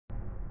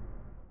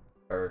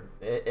Or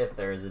if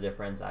there is a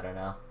difference, I don't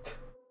know.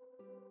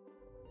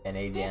 In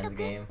ADN's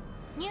game.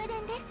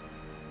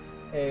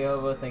 Hey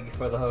Hobo, thank you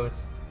for the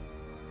host.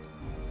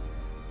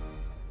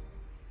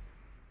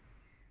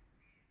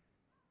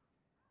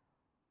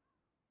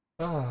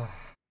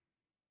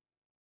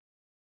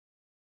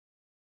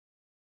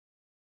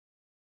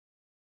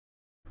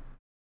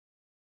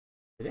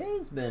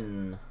 Today's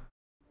been...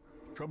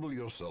 Trouble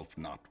yourself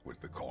not with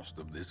the cost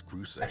of this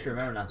crusade. I should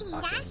remember not to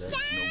talk in this.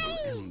 Noble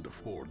end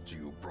affords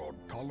you broad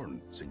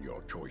tolerance in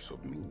your choice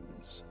of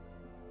means.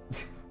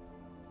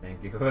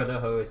 Thank you for the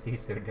host,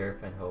 he's so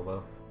derp and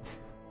Hobo.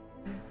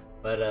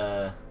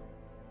 But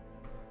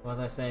what was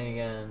I saying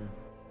again?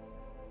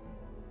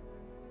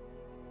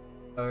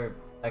 Or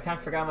I kind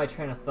of forgot my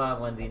train of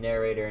thought when the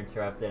narrator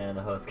interrupted and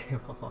the host came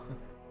along.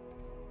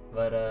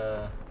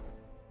 But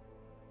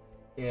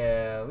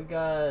yeah, we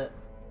got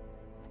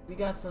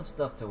some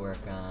stuff to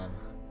work on.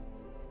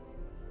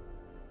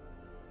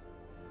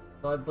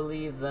 So I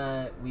believe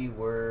that we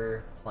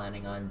were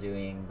planning on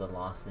doing the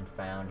Lost and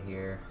Found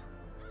here.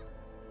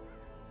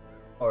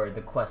 Or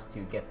the quest to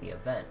get the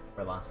event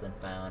for Lost and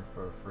Found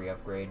for a free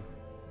upgrade.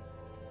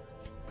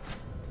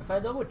 If I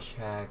double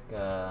check,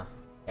 yeah,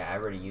 I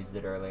already used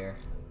it earlier.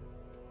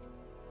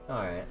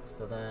 Alright,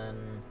 so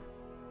then...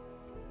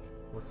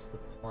 what's the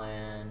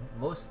plan?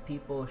 Most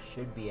people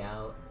should be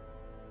out.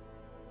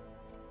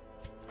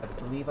 I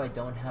believe I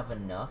don't have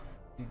enough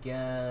to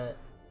get...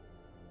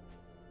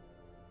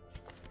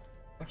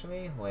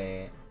 Actually,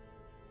 wait.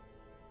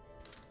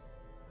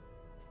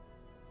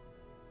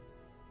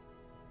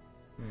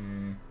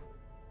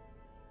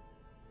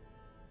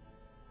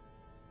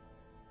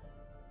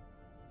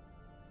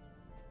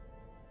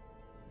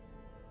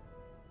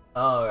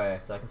 Oh, right,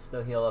 so I can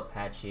still heal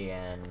Apache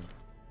and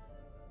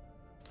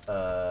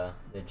the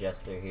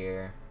Jester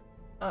here.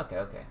 Okay,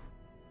 okay.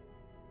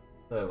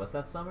 So wait, what's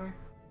that summer?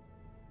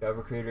 Job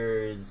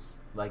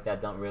recruiters like that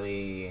don't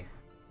really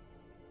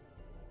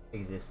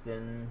exist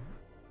in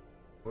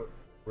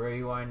where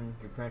you are in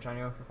your current on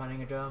your own for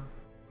finding a job?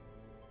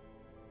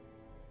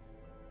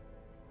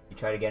 You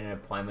try to get an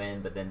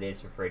appointment, but then they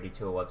just referred you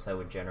to a website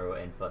with general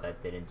info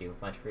that didn't do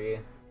much for you.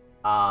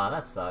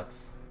 That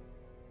sucks.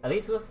 At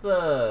least with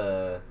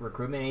the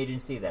recruitment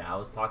agency that I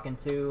was talking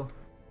to,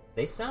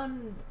 they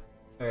sounded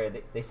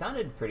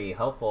pretty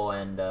helpful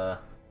and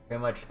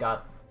pretty much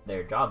got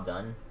their job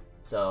done.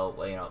 So,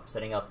 you know,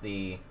 setting up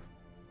being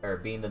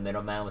the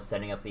middleman was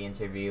setting up the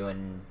interview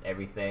and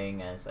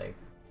everything, and it's like,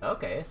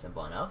 okay,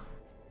 simple enough.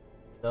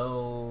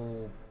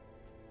 So,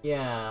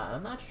 yeah,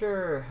 I'm not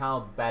sure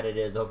how bad it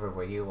is over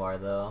where you are,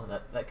 though.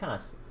 That kind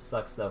of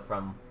sucks, though,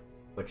 from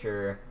what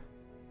you're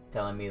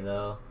telling me,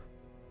 though.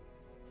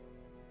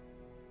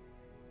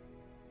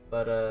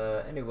 But,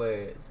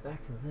 anyways,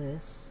 back to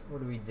this.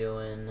 What are we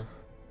doing?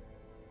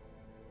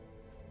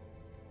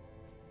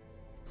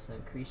 So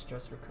increase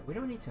stress recovery. We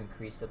don't need to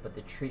increase it, but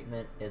the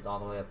treatment is all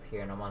the way up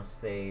here, and I want to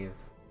save.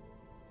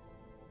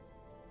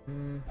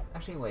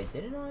 Actually, wait,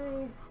 didn't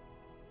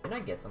I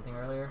get something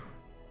earlier?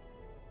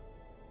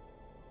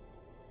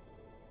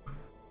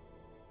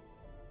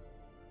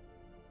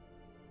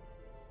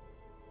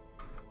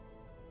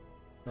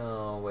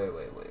 No, wait.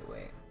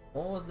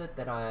 What was it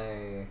that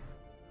I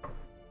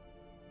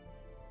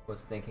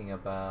was thinking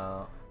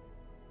about?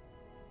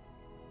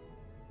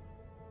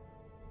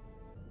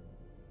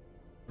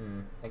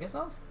 I guess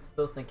I was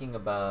still thinking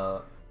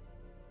about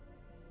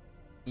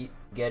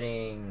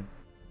getting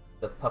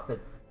the Puppet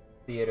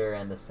Theater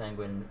and the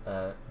Sanguine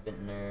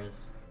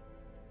Vintners.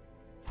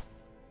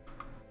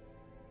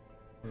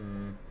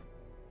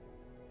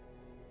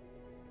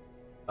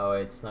 Oh,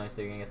 it's nice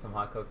so you can get some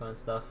hot cocoa and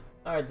stuff.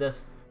 Alright,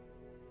 just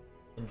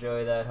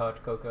enjoy that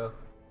hot cocoa.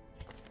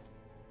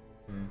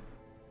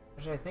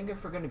 Actually, I think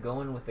if we're gonna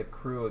go in with the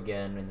crew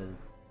again in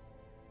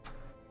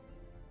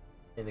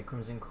the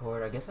Crimson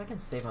Court, I guess I can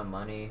save my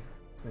money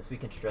since we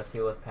can stress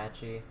heal with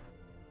Patchy,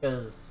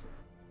 because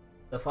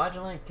the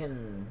Flagellant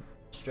can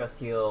stress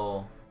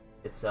heal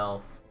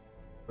itself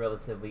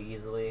relatively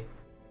easily,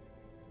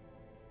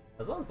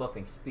 as well as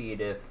buffing speed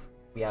if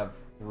we have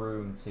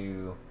room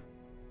to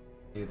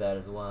do that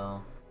as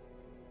well.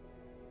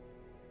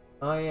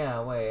 Oh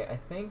yeah, wait, I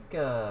think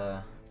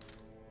I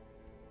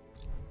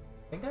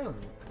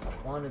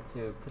wanted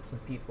to put some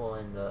people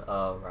in the...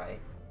 oh, right.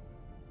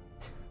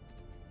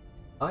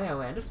 Oh yeah,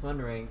 wait, I'm just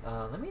wondering,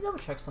 let me double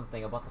check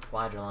something about the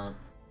Flagellant.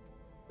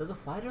 Does the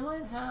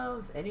Flagellant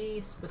have any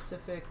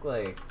specific,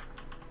 like...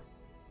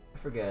 I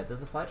forget, does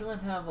the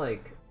Flagellant have,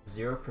 like,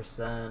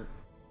 0%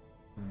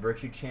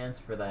 virtue chance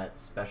for that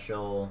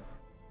special,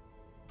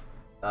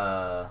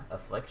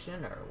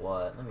 affliction, or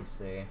what? Let me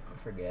see, I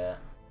forget.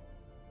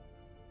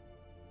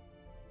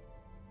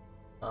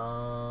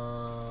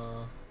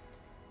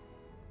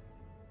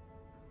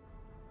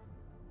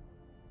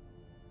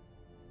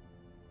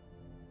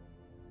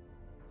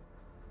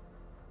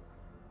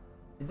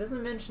 It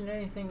doesn't mention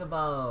anything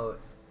about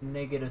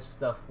negative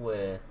stuff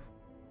with,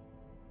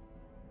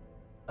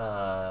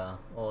 what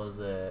was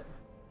it?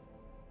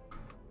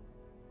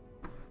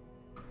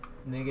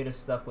 Negative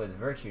stuff with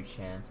virtue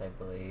chance, I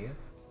believe.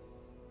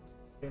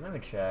 Okay, let me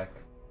check.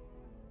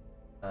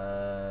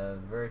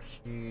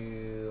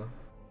 Virtue.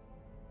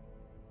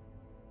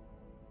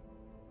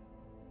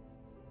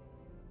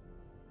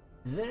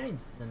 Is it any?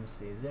 Let me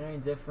see. Is it any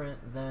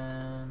different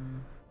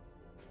than?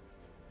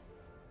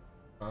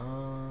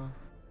 No,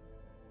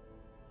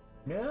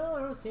 I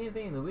don't see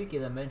anything in the wiki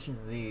that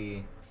mentions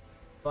the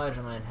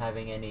Flagellant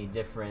having any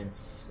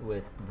difference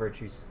with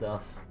virtue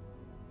stuff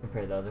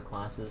compared to other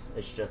classes.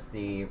 It's just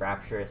the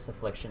Rapturous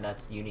Affliction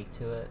that's unique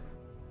to it.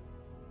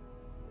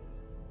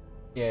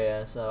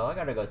 Yeah, so I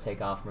gotta go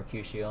take off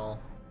Mercutio.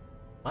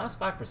 Minus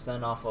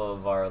 5% off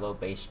of our low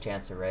base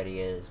chance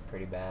already is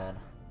pretty bad.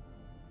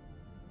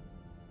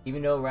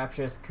 Even though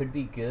Rapturous could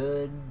be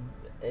good,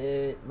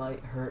 it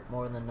might hurt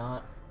more than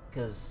not,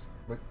 because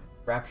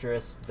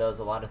Rapturous does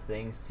a lot of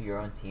things to your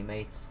own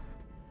teammates,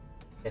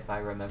 if I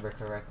remember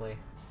correctly.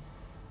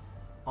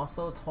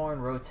 Also, Torn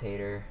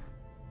Rotator.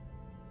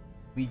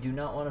 We do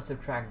not want to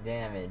subtract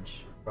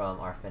damage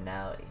from our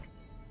finale.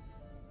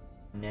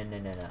 No, no,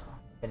 no, no.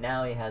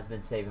 Finale has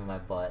been saving my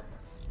butt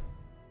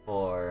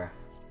for...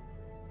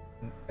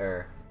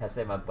 has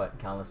saved my butt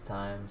countless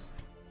times.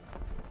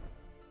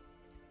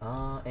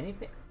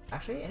 Anything...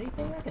 Actually,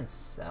 anything I can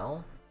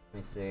sell? Let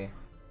me see.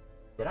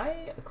 Did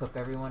I equip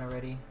everyone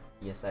already?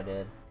 Yes, I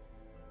did.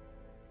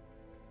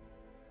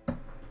 Let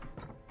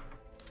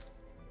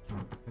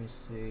me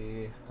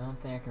see. I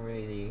don't think I can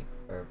really...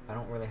 Or, I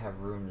don't really have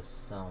room to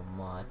sell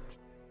much.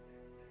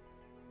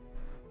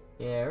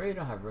 Yeah, I really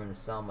don't have room to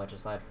sell much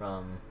aside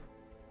from...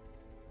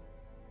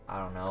 I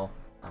don't know.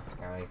 I don't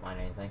think I really find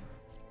anything.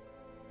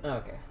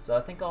 Okay, so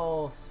I think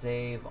I'll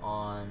save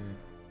on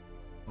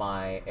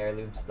my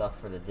heirloom stuff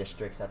for the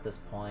districts at this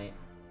point.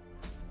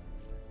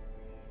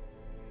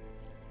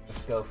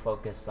 Let's go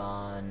focus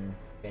on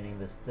getting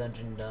this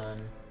dungeon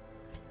done.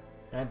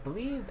 And I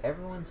believe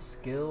everyone's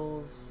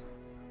skills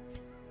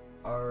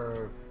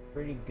are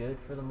pretty good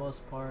for the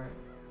most part.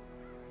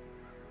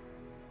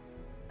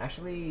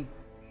 Actually,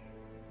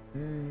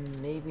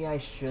 maybe I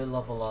should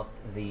level up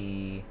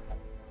the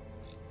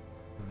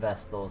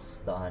Vestal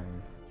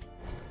Stun,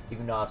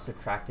 even though I've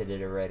subtracted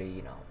it already,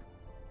 you know,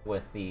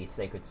 with the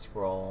Sacred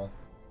Scroll.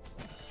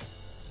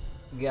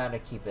 You gotta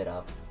keep it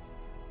up,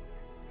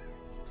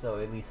 so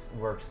it at least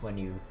works when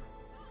you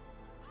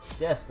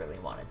desperately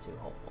want it to,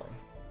 hopefully.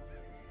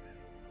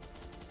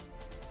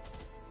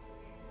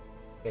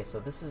 Okay, so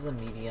this is a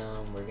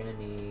medium. We're gonna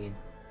need...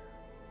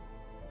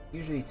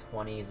 Usually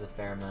 20 is a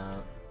fair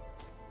amount.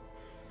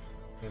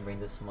 We can bring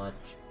this much.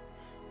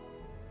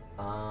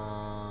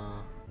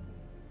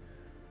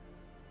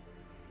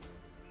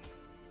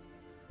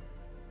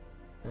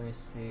 Let me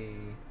see.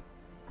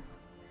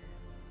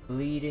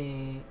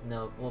 Bleeding...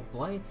 No, well,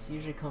 blights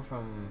usually come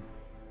from...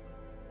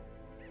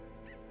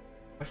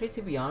 Actually,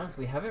 to be honest,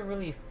 we haven't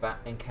really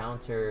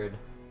encountered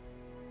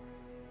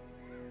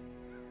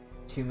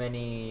too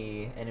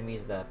many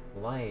enemies that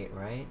blight,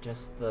 right?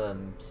 Just the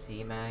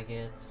sea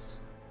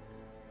maggots.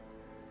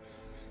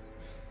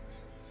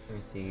 Let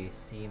me see,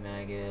 sea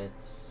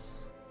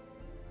maggots.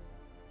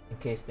 In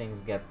case things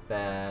get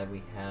bad,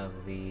 we have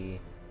the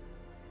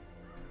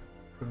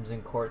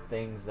Crimson Court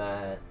things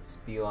that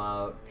spew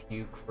out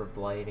puke for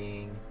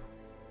blighting.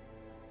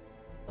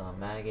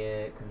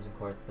 Maggot, Crimson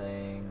Court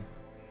thing.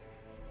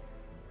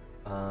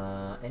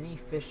 Any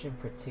fish in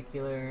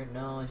particular?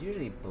 No, it's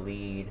usually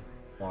bleed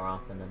more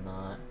often than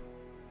not.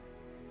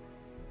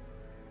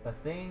 I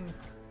think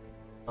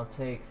I'll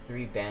take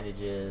 3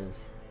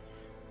 bandages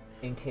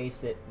in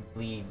case it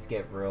bleeds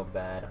get real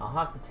bad. I'll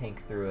have to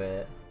tank through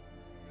it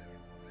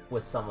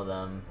with some of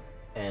them,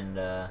 and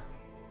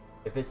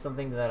if it's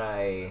something that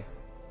I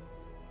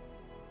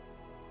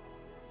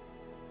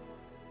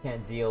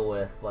can't deal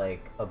with,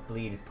 like a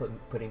bleed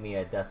putting me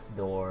at death's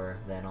door,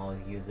 then I'll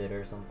use it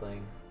or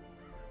something.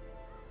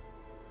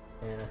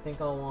 And I think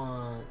I'll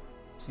want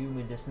 2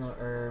 medicinal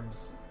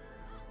herbs.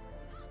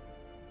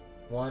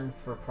 1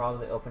 for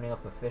probably opening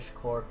up a fish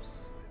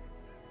corpse.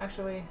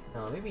 Actually,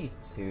 no, maybe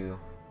 2.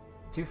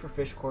 2 for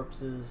fish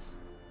corpses.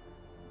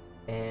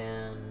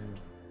 And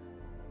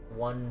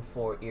 1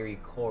 for eerie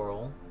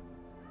coral.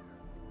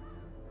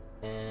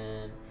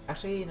 And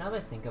actually, now that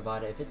I think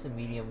about it, if it's a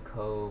medium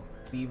cove,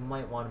 we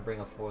might want to bring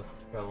a 4th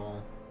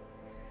shovel.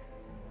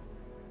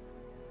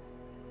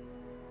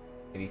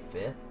 Maybe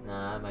 5th?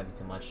 Nah, that might be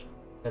too much.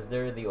 Because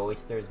they're the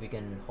oysters we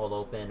can hold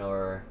open,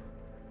 or...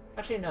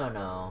 Actually,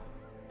 no.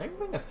 I can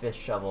bring a 5th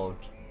shovel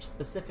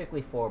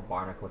specifically for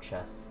barnacle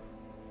chests.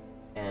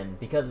 And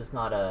because it's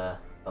not the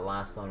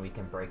last one, we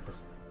can break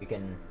this. We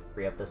can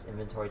free up this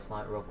inventory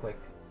slot real quick.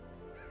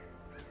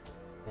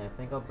 And I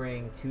think I'll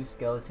bring 2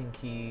 skeleton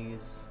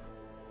keys.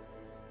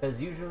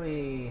 Because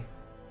usually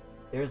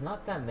there's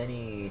not that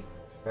many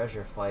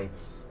treasure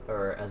fights,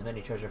 or as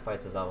many treasure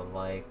fights as I would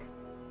like.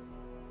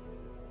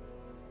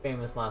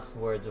 Famous last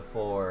words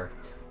before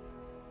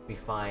we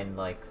find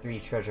like 3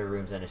 treasure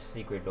rooms and a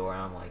secret door,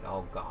 and I'm like,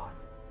 oh god.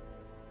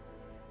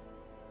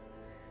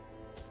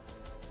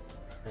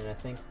 And I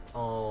think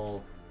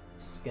I'll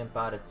skimp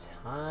out a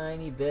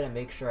tiny bit and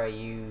make sure I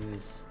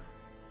use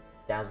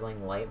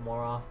Dazzling Light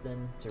more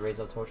often to raise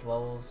up torch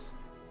levels.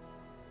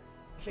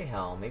 Actually,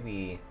 hell,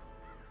 maybe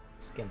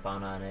skimp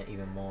on it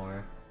even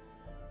more.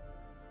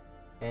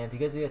 And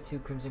because we have 2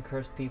 Crimson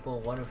Curse people,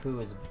 one of who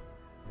is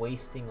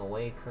wasting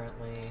away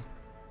currently,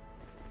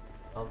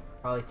 I'll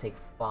probably take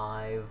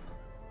 5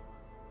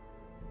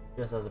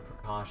 just as a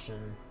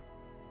precaution.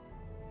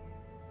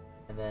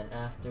 And then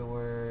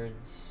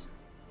afterwards,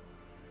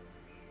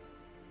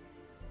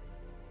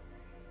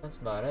 that's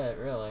about it,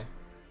 really.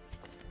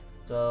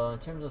 So in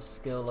terms of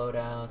skill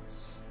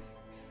loadouts,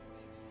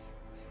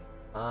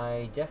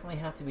 I definitely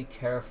have to be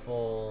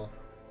careful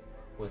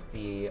with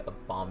the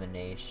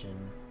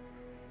Abomination.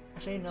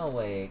 Actually, no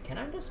way. Can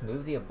I just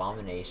move the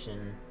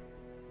Abomination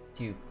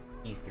to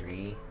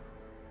E3?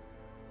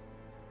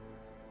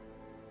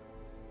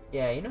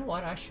 Yeah, you know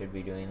what? I should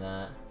be doing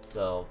that.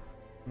 So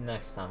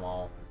next time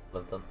I'll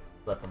flip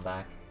them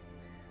back.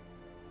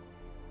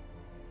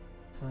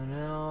 So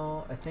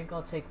now I think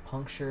I'll take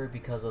Puncture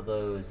because of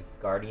those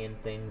Guardian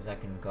things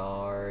that can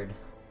guard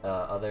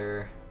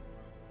other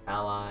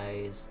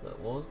allies.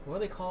 What are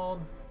they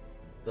called?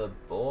 The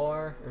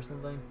Boar or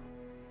something?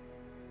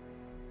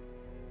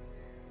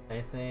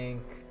 I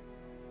think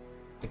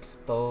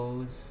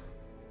Expose,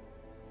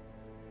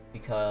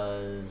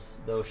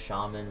 because those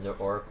shamans or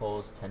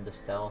oracles tend to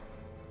stealth.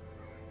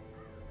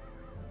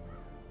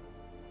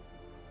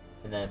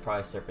 And then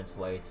probably Serpent's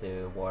Way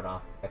to ward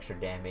off extra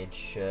damage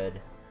should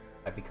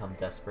I become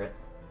desperate.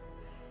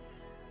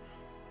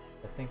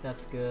 I think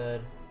that's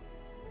good.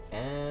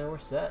 And we're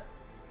set.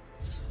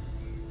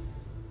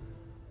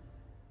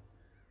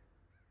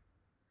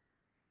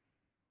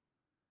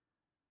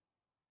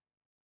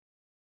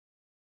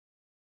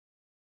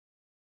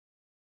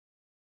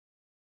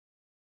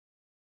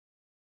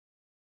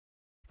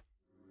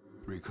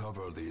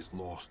 Recover these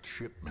lost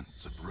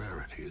shipments of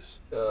rarities,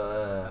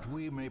 that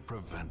we may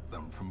prevent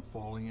them from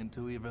falling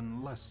into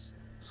even less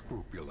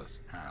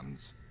scrupulous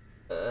hands.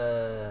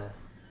 Let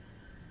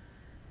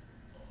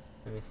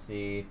me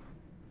see.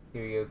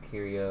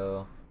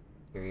 Curio,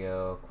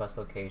 quest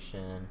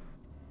location.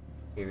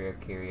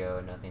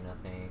 Curio,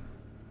 nothing.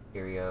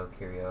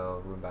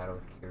 Curio, room battle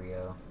with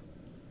Curio.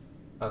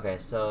 Okay,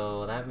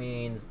 so that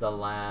means the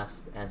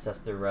last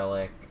Ancestor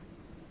Relic.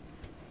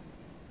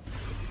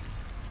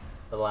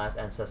 The last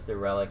Ancestor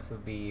Relics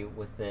would be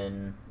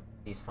within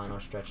these final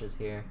stretches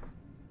here.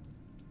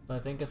 But I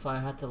think if I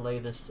had to lay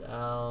this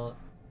out,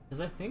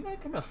 because I think I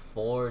can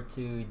afford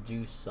to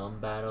do some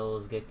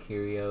battles, get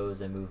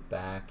Curios, and move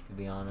back, to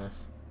be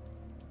honest.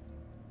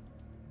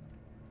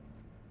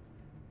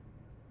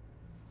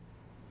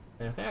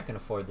 And I think I can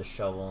afford the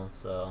shovel,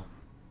 so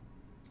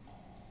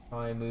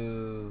probably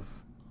move.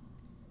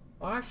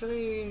 Well,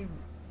 actually,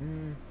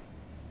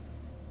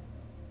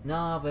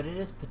 no, but it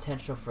is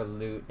potential for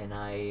loot, and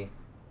I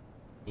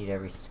need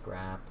every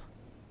scrap.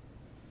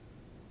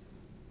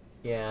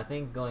 Yeah, I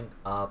think going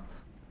up,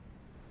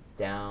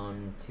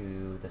 down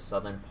to the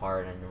southern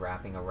part and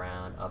wrapping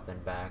around, up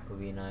and back would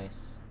be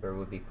nice, or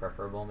would be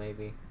preferable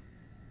maybe.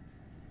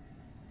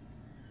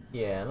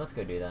 Yeah, let's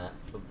go do that.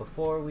 But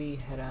before we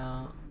head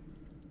out,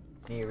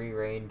 need to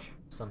rearrange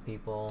some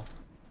people.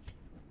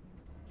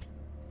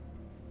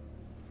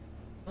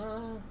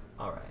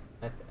 Alright,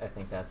 I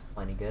think that's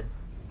plenty good.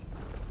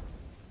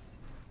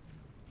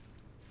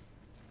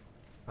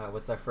 Alright,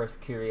 what's our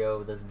first curio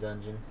of this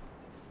dungeon?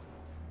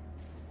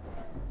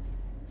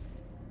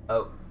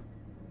 Oh.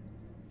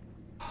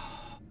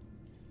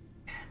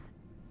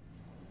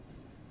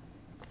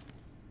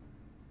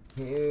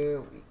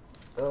 Here we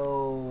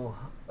go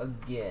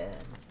again.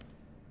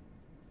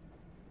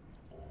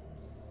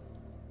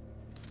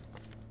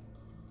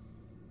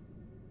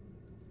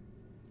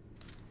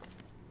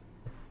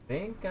 I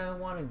think I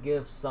want to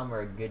give Summer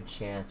a good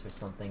chance for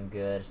something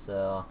good,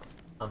 so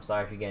I'm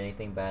sorry if you get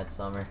anything bad,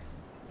 Summer.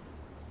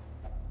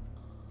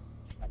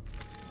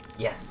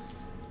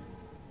 Yes!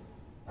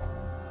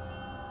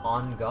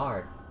 On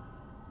guard.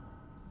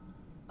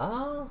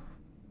 I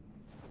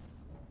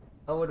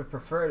would have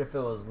preferred if it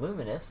was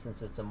Luminous,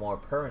 since it's a more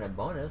permanent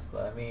bonus,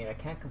 but I mean, I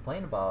can't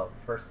complain about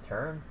first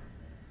turn.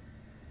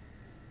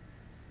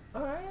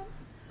 Alright,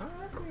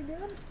 pretty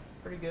good.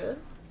 Pretty good.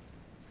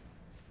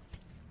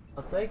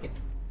 I'll take it.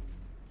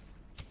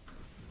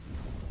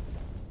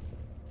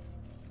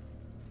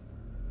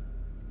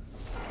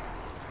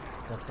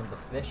 Nothing but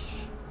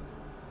fish.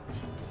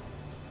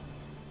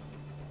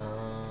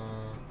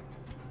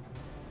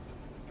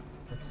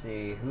 Let's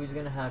see, who's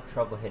gonna have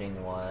trouble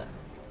hitting what?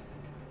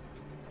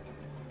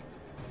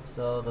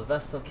 So the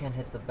Vestal can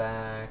hit the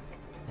back,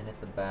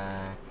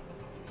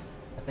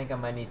 I think I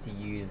might need to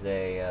use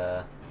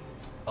a,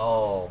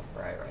 oh,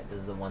 right, this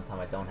is the one time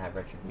I don't have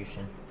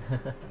Retribution.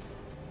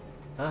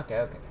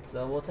 Okay,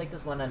 so we'll take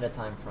this one at a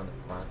time from the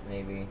front,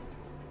 maybe.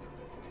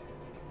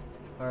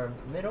 Or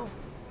middle?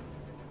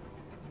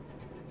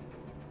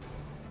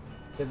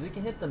 Because we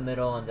can hit the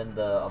middle and then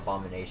the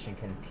Abomination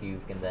can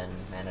puke and then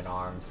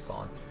Man-at-Arms go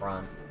on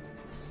front,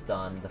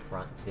 stun the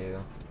front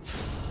too.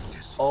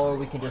 Or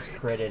we can just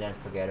crit it and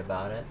forget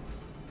about it.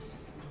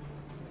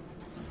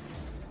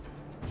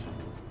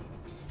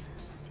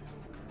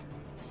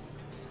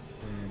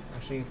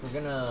 Actually, if we're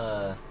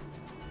gonna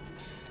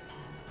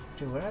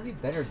Dude, would I be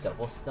better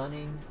double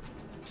stunning?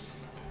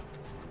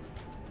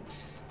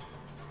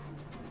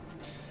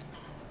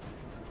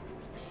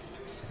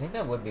 I think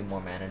that would be more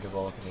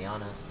manageable, to be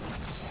honest.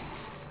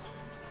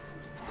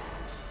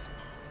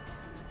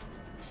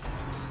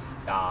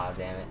 Ah,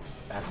 damn it.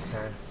 Fast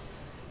turn.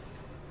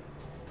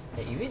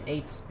 Yeah, even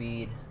 8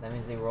 speed, that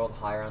means they rolled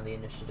higher on the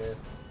initiative.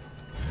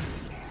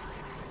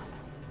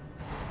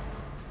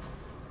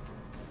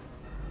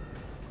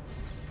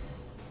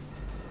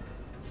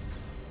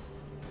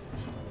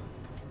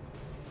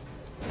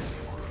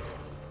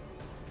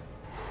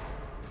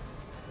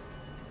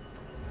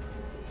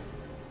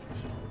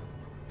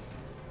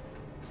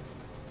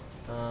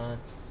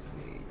 Let's see,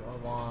 do I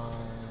want...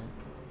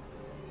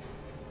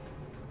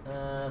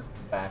 let's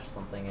bash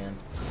something in.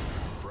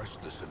 Press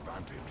this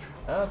advantage.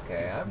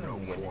 Okay, I've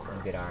been getting some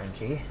good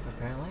RNG,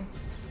 apparently.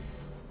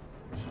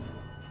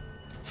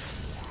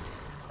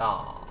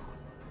 Ah.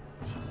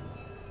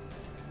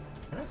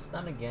 Can I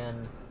stun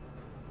again?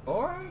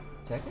 Or,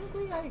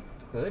 technically, I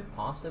could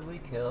possibly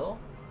kill.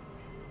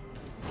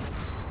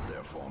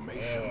 Their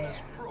formation is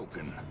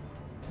broken.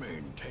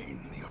 Maintain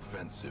the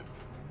offensive.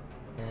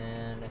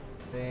 And I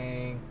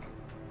think...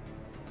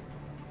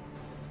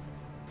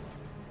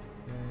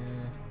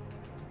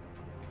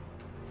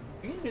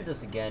 we can do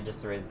this again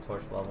just to raise the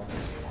torch level.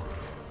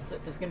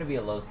 It's gonna be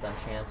a low stun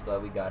chance,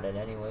 but we got it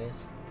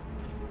anyways.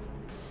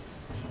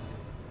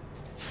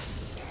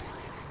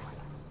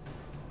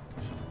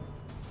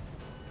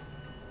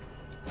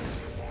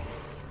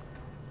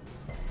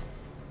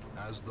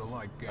 As the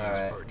light gains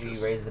Alright, purchase, we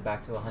raised it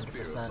back to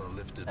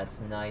 100%.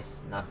 That's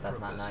nice. That's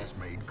not nice.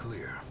 Is made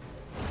clear.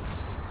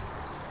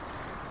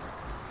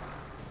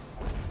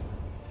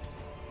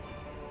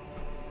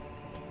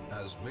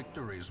 As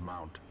victories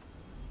mount,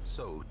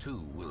 so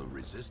too will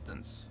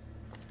resistance.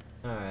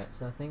 Alright,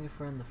 so I think if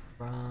we're in the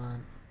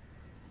front...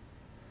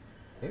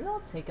 maybe I'll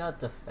take out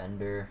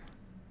Defender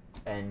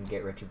and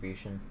get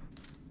Retribution.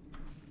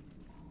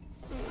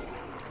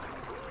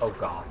 Oh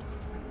god.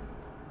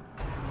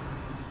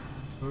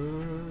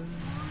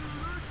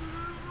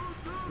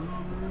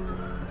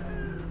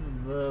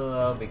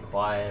 Oh, be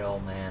quiet,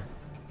 old man.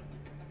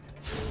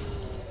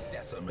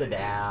 Sit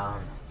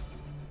down.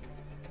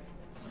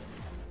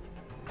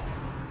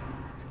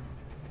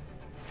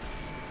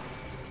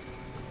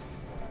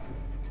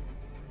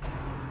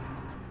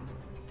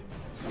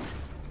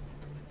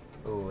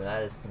 Ooh,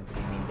 that is some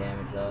pretty mean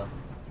damage though.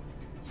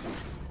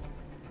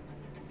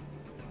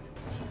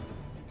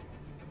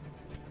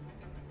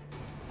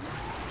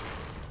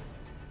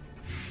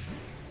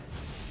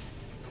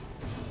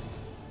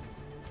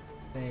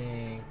 I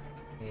think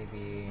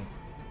maybe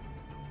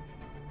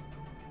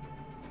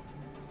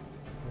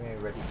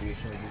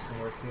Retribution would do some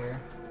work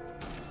here.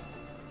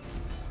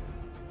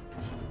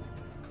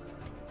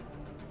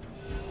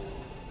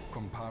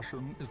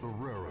 Compassion is a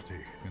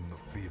rarity in the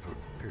fevered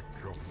pitch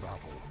of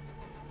battle.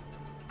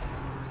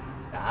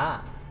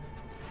 Ah.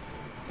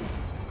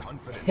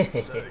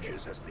 Confidence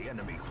surges as the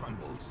enemy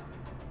crumbles.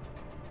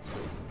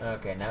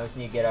 Okay, now we just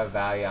need to get our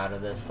value out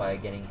of this by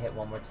getting hit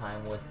one more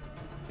time with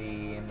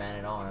the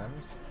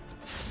Man-at-Arms.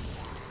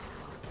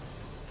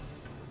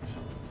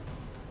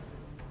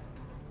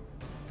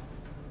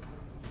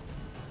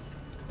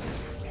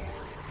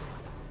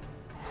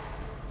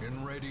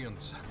 In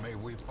Radiance, may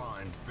we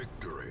find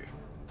victory.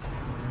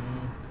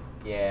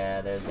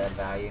 Yeah, there's that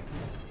value.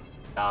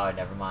 Oh,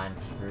 never mind.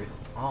 Screwed.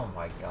 Oh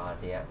my god,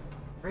 yeah.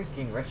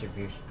 Freaking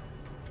Retribution.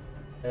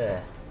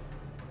 Ugh.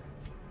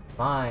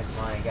 Fine,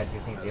 fine. Gotta do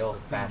things the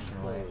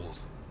old-fashioned way.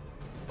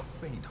 A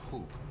faint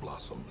hope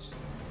blossoms.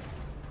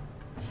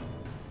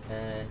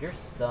 And you're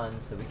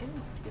stunned, so we can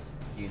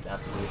just use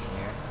Absolution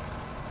here.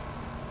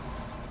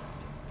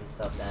 Just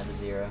up down to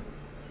 0.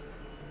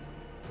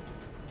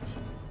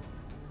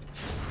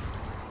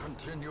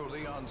 Continue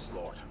the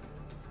onslaught.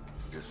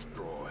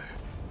 Destroy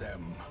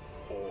them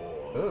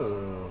all.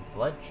 Ooh,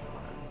 Blood Charm.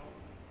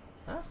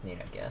 That's neat,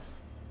 I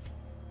guess.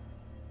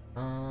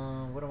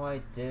 What do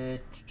I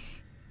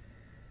ditch?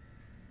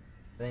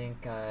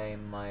 Think I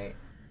might...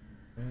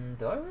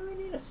 do I really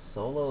need a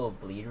solo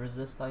bleed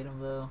resist item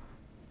though?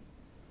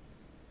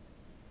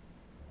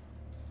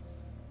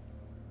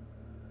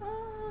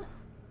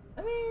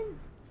 I mean,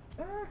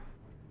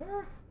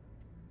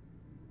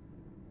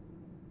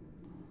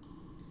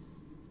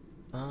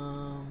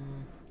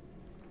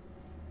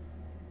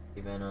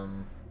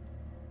 Venom.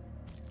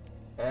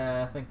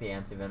 Yeah, I think the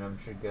anti-venom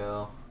should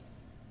go.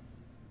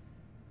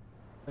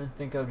 I didn't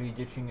think I'd be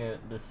ditching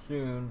it this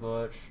soon,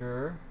 but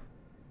sure.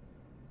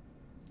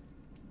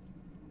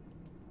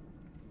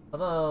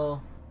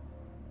 Although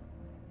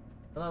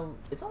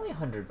it's only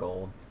 100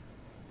 gold.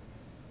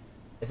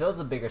 If it was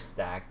a bigger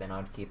stack, then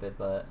I'd keep it,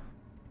 but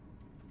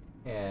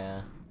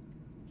yeah,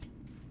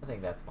 I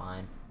think that's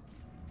fine.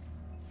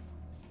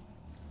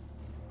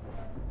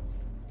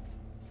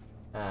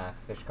 Ah,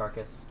 fish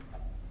carcass.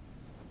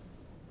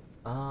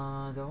 Do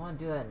I want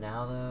to do that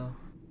now, though?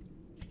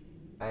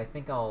 I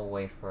think I'll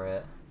wait for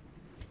it.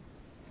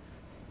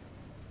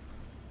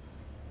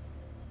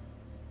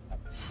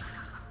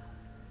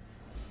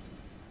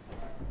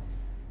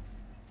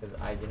 Because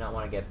I do not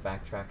want to get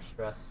backtrack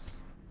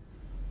stress.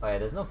 Oh yeah,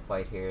 there's no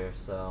fight here,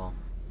 so...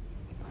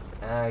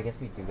 I guess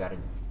we do gotta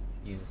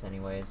use this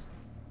anyways.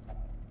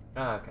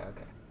 Okay.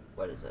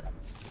 What is it?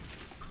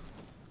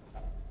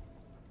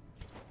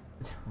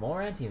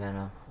 More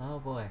anti-venom. Oh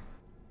boy.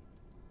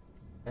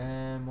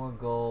 And more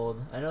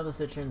gold. I know the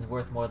citron's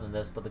worth more than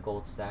this, but the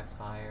gold stacks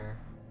higher.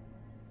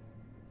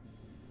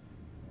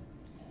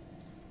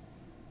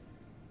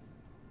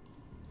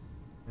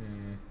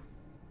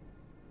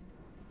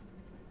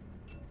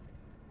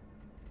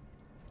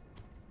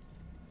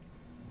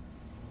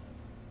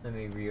 Let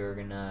me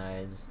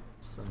reorganize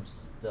some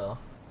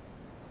stuff.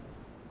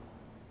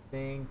 I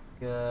think,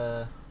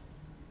 yeah,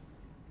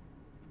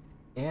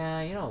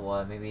 you know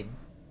what, maybe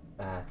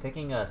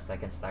taking a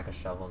second stack of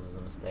shovels is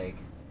a mistake.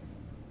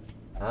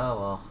 Oh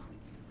well.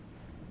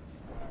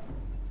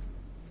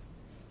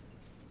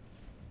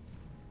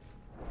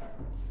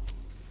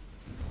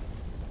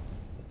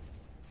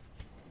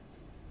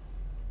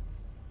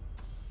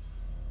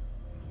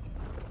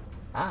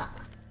 Ah!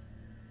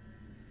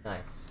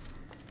 Nice.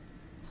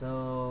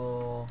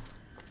 So...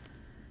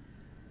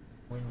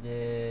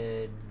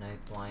 Winded, night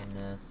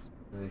blindness,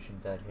 pollution,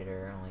 dead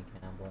hitter, only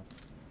Campbell.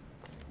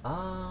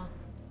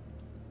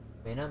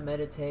 May not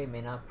meditate,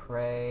 may not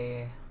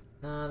pray.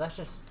 No, that's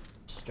just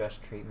stress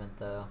treatment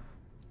though.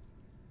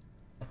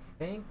 I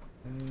think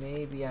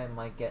maybe I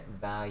might get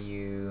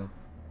value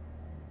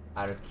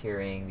out of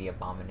curing the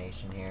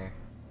abomination here.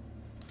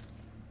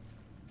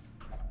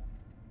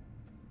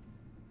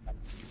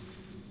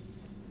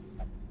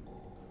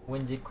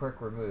 Winded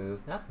quirk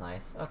removed. That's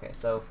nice. Okay,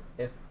 so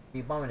if the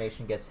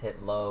abomination gets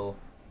hit low,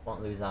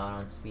 won't lose out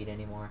on speed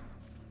anymore.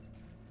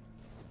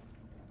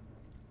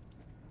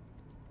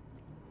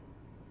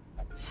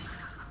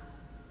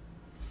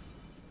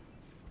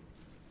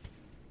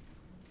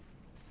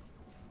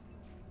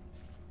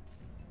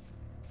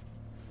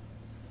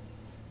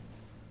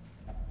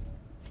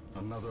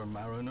 Another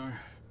mariner,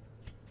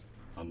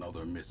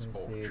 another misfortune.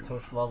 Let's see,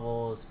 torch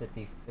level is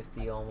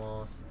 50-50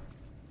 almost.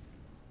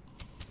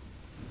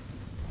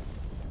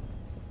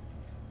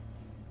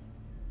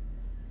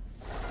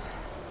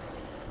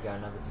 We got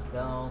another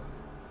stealth.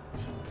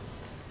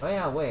 Oh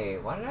yeah, wait,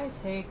 why did I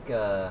take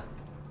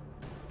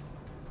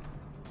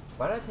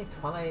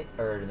Twilight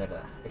or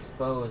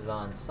Expose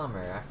on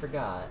Summer? I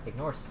forgot.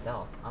 Ignore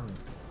stealth. I'm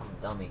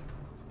a dummy.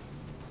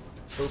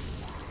 Oop.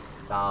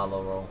 Ah,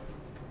 low roll.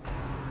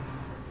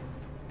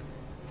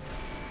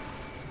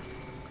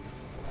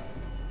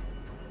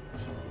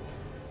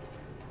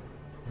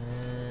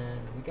 And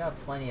we got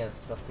plenty of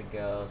stuff to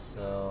go,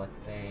 so I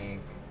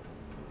think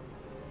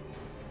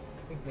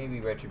maybe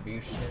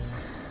Retribution.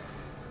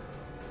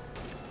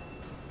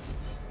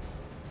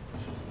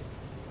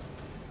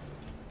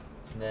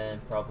 And then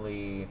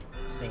probably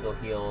single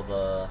heal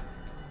the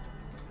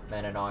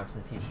Man-at-Arms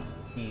since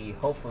he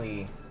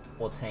hopefully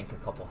will tank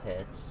a couple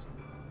hits.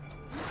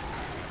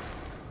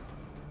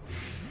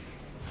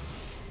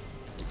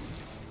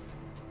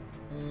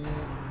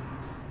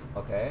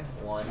 Okay,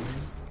 one.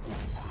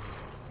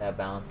 That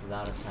balances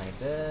out a tiny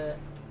bit.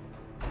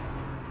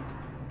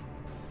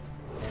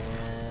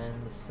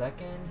 And the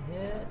second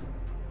hit?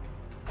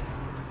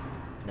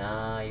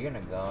 Nah, you're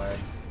gonna guard.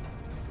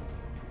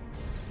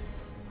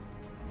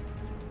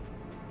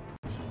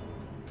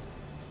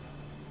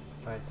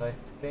 Alright, so I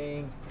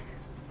think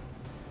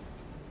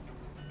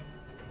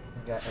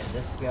we got in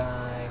this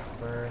guy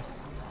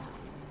first.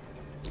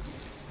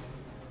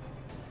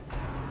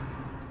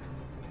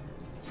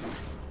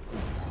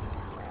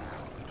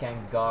 We can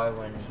guard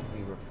when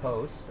we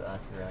repose, so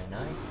that's really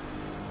nice.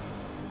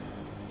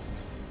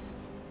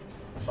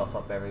 Buff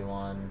up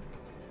everyone.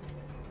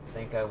 I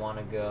think I want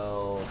to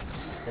go.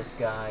 This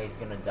guy is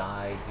gonna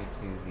die due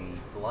to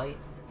the blight.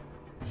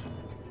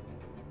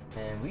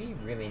 And we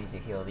really need to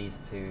heal these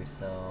two,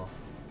 so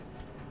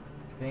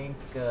I think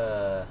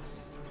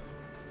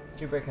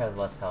Shoebreak has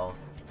less health.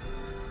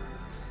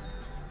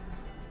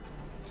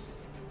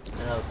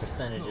 I know the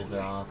percentages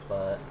are off,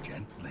 but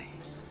Gently.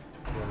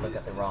 you look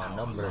at the raw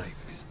numbers.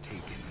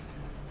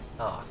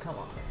 Oh, come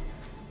on.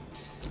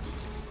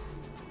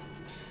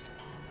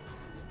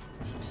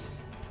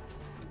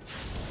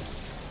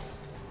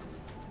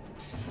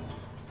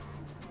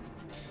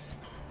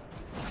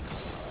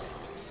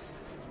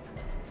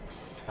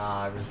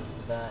 I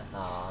resisted that. That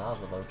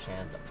was a low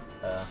chance.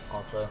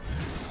 Also,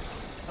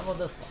 how about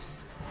this one?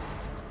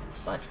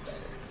 Much better.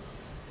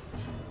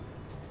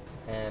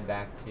 And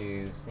back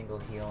to single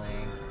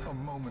healing. A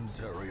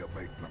momentary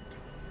abatement.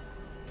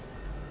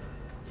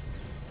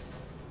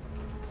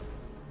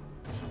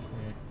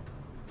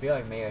 I feel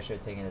like maybe I should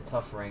have taken the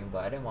tough ring,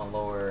 but I didn't want to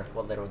lower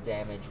what little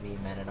damage the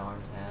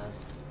Man-at-Arms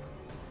has.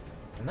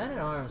 The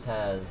Man-at-Arms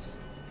has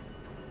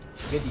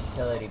good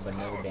utility, but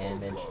no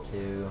damage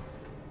to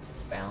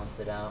balance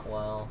it out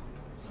well.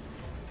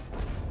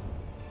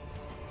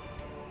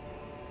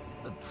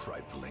 A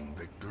trifling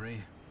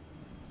victory,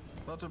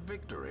 but a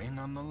victory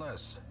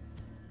nonetheless.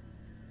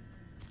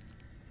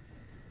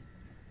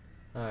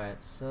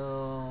 Alright,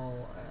 so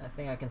I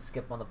think I can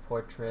skip on the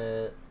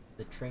portrait,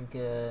 the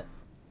trinket.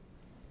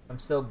 I'm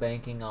still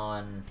banking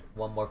on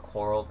one more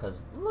coral,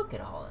 because look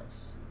at all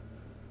this.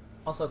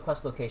 Also,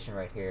 quest location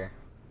right here.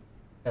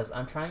 Because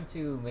I'm trying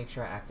to make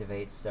sure I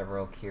activate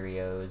several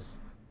curios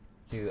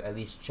to at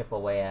least chip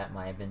away at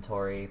my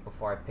inventory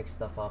before I pick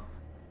stuff up.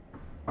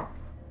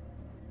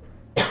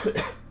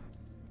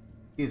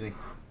 Excuse me.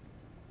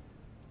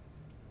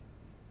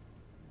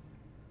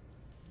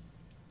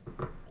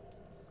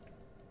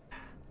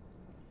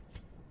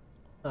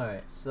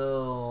 Alright,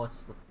 so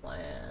what's the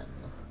plan?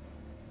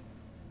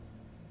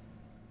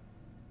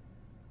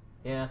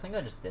 Yeah, I think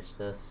I just ditched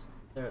this.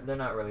 They're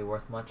not really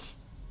worth much.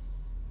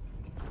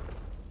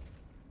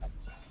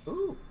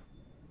 Ooh!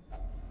 Oh,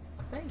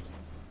 thank you.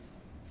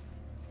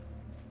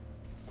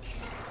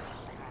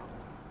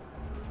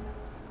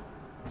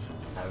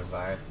 Have a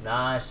virus.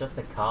 Nah, it's just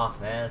a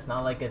cough, man. It's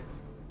not like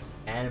it's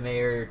anime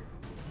or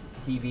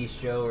TV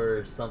show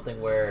or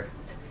something where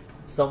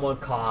someone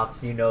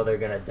coughs, you know they're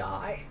gonna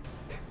die.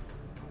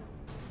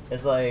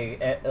 It's like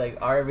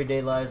our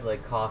everyday lives,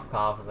 like cough,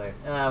 cough. It's like,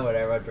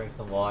 whatever. I'll drink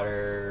some water,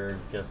 or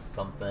just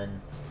something,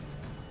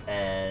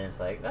 and it's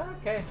like,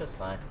 okay, just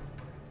fine.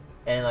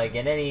 And like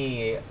in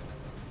any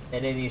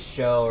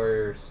show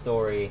or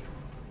story,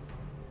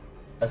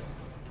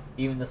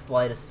 even the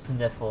slightest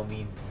sniffle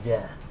means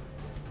death.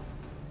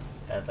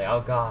 And it's like,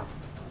 oh god.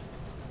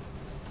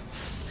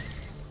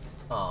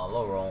 Oh,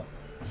 low roll.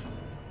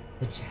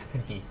 The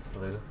Japanese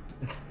flu.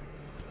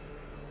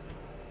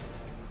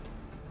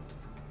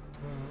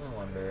 I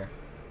wonder.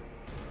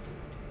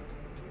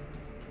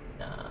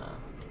 Nah.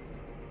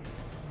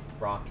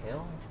 Rock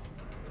Hill?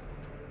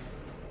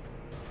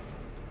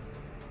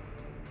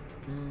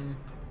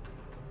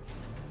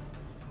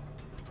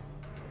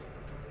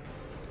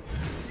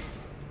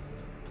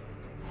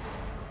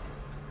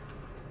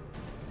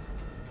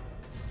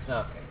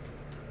 Okay.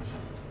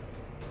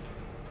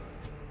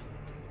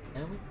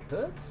 And we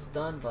could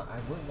stun, but I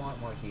would want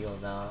more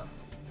heals out.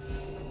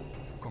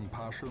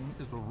 Compassion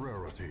is a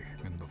rarity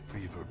in the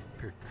fevered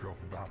pitch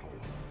of battle.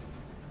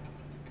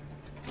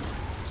 I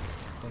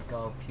think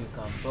I'll puke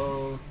on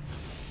both.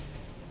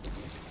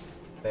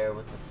 Bear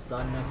with the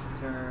stun next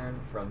turn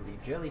from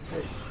the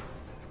jellyfish.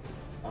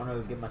 I want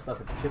to give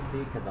myself a chip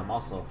tea because I'm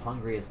also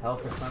hungry as hell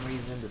for some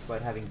reason,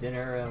 despite having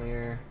dinner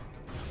earlier.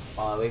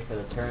 While I wait for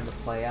the turn to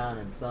play on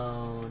its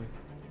own.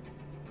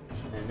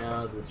 And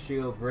now the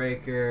shield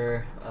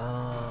breaker.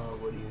 Oh,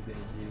 what are you gonna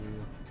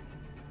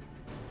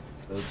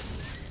do?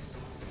 Oops.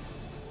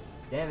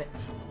 Damn it.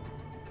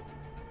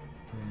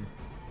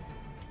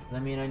 I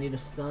mean, I need a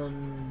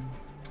stun.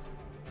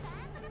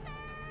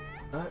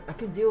 I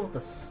can deal with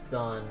the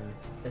stun.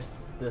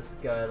 It's this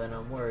guy that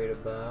I'm worried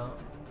about.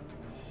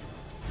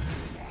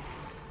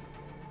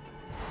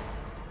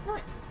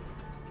 Nice.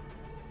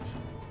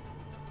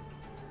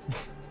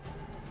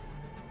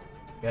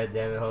 God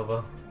damn it,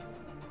 hobo.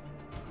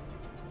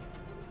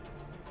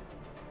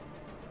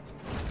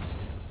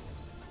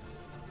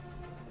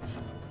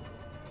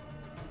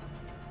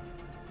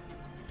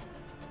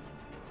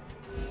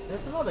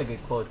 There's some other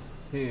good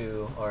quotes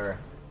too, or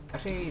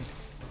actually,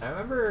 I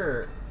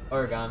remember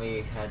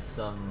Origami had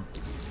some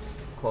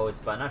quotes,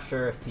 but I'm not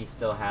sure if he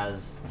still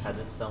has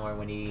it somewhere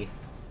when he,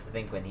 I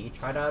think when he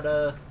tried out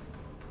a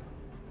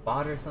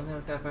bot or something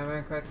like that, if I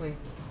remember correctly.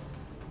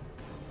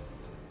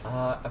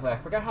 I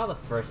forgot how the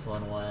first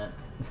one went.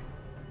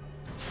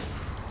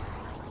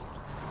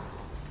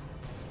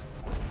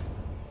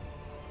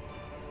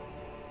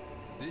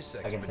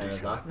 I can turn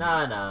those off.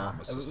 Nah.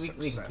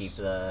 We can keep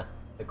the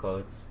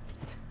quotes.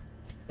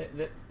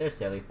 They're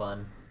silly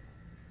fun.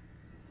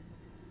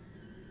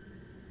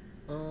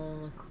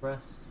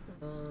 Crest.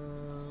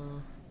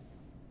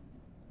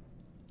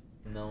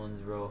 No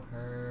one's real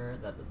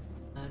hurt. That doesn't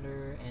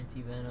matter.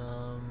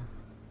 Anti-venom.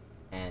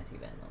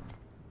 Anti-venom.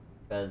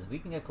 Because we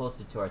can get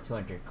closer to our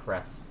 200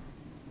 crests.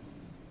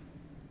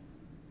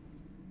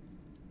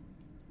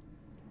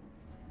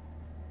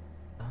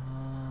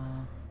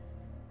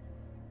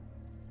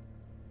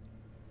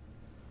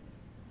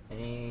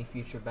 Any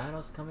future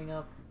battles coming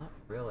up? Not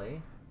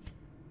really.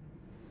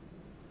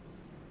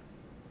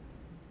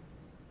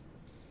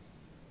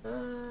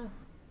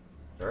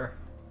 Sure.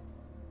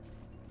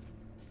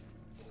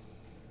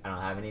 I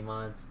don't have any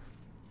mods.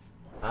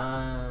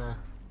 Does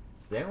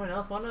anyone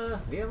else want to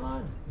be a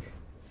mod?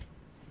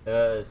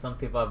 Some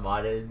people have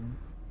modded.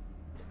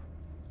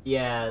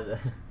 Yeah,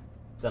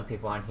 some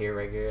people aren't here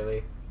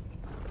regularly.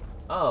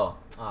 Oh,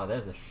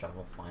 there's a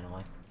shovel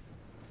finally.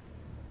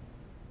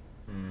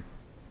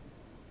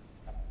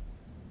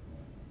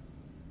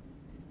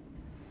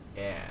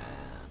 Yeah,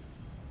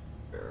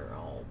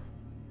 girl.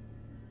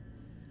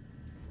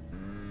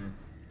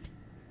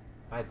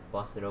 I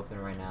bust it open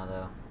right now,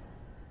 though.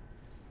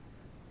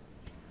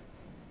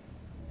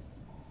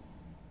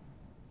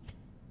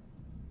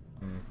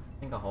 I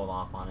think I'll hold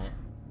off on it.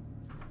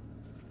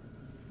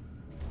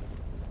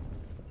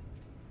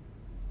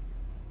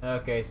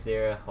 Okay,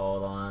 Sarah,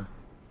 hold on.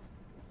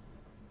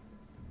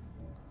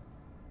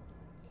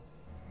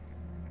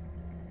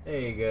 There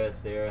you go,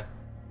 Sarah.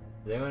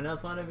 Does anyone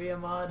else want to be a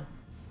mod?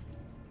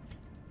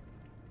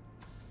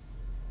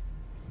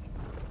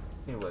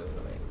 Wait.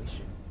 We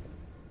should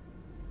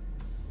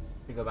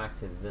go back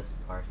to this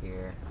part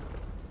here.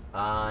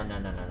 No,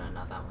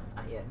 not that one.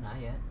 Not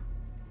yet.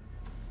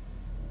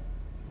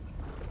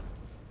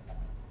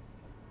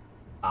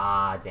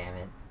 Ah, damn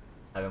it.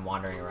 I've been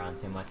wandering around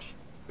too much.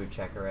 Food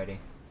check already.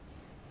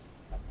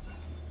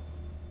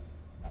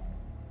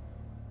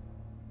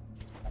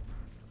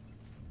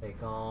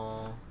 Take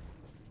all.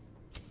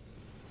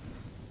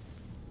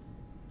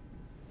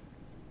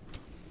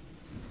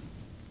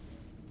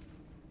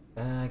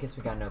 I guess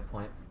we got no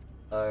point,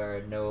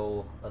 or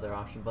no other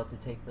option but to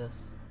take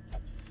this.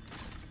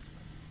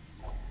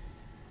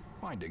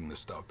 Finding the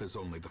stuff is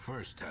only the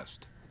first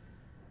test.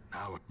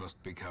 Now it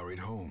must be carried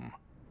home.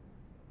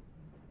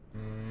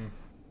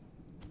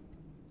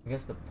 I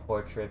guess the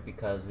portrait,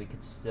 because we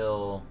could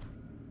still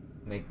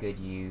make good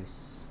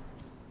use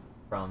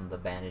from the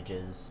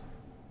bandages.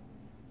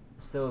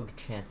 Still a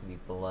chance to be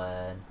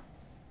bled.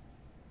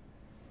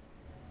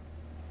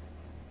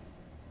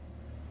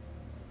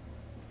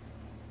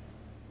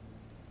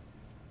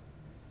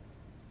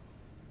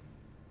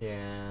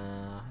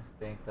 Yeah, I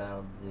think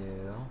that'll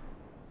do.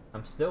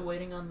 I'm still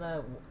waiting on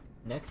that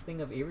next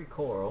thing of eerie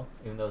coral,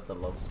 even though it's a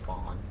low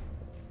spawn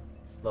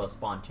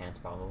chance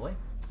probably.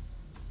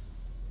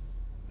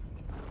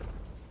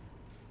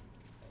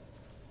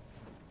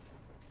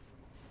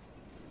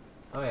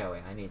 Oh yeah,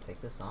 wait, I need to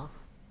take this off.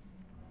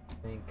 I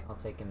think I'll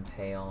take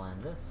Impale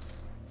and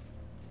this.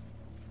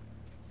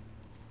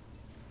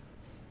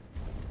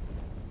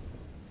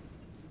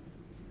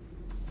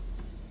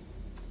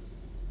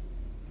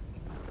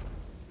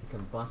 We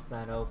can bust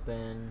that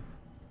open.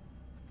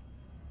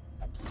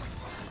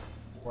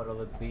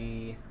 What'll it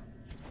be?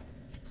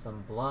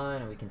 Some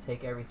blood, and we can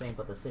take everything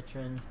but the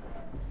citron.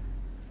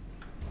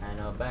 I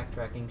know,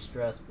 backtracking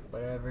stress, but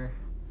whatever.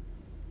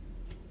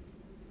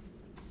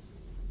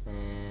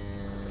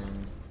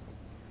 And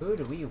who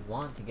do we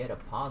want to get a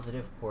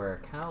positive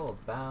quirk? How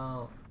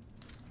about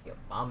the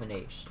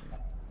Abomination?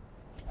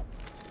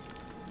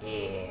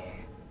 Yeah.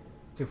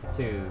 2 for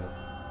 2.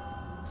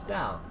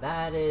 Stout.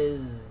 That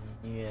is...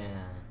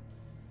 yeah.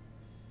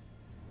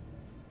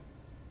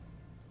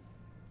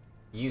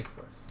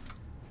 Useless.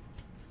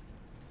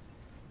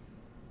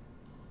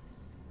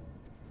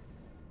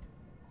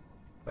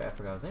 Wait, I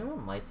forgot. Was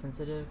anyone light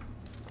sensitive?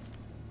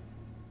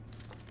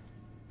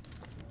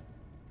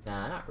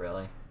 Nah, not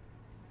really.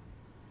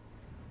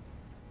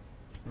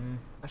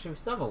 Actually, we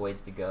still have a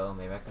ways to go.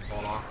 Maybe I can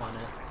hold off on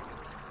it.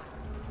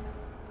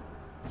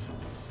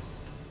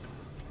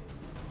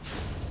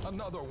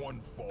 Another one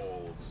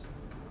falls.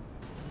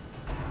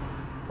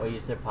 We'll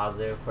use their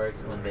positive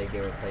quirks when they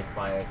get replaced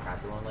by a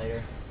crappy one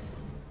later.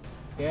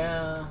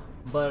 Yeah,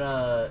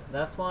 but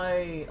that's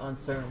why on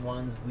certain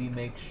ones we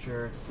make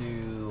sure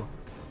to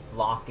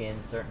lock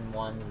in certain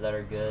ones that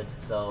are good.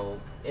 So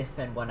if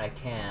and when I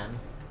can,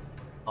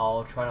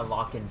 I'll try to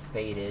lock in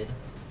Faded,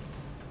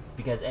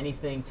 because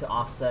anything to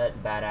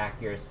offset bad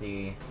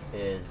accuracy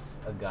is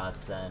a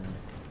godsend.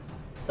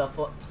 Stuff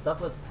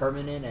with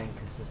permanent and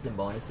consistent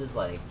bonuses,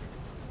 like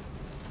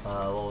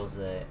what was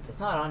it? It's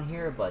not on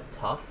here, but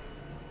Tough,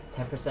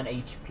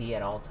 10% HP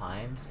at all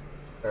times,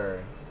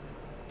 or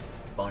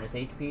bonus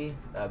HP.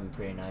 That would be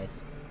pretty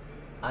nice.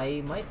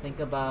 I might think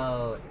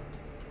about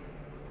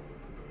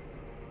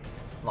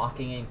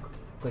locking in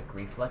quick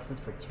reflexes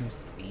for 2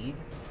 speed,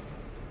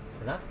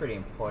 because that's pretty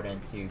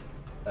important to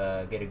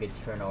get a good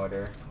turn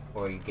order,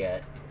 or you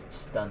get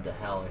stunned to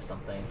hell or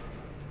something.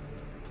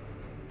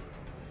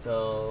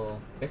 So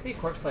basically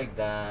quirks like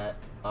that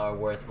are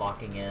worth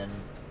locking in.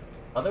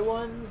 Other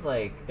ones,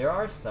 like, there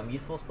are some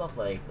useful stuff,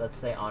 like let's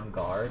say On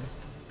Guard,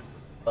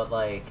 but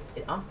like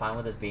I'm fine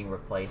with this being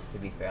replaced, to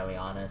be fairly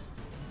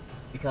honest,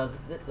 because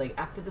like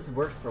after this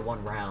works for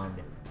 1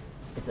 round,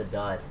 it's a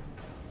dud.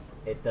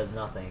 It does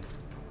nothing,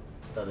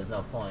 so there's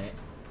no point.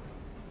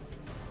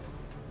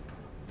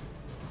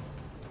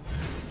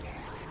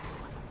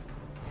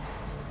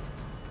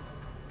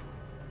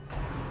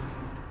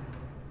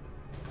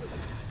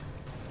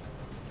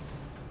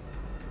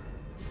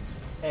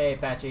 Hey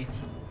Patchy,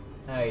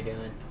 how you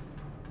doing?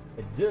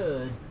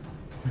 Dude.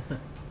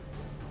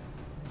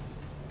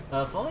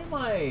 If only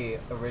my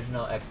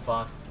original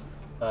Xbox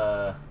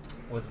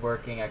was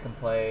working, I can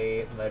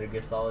play Metal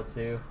Gear Solid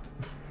 2.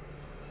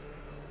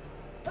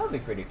 That would be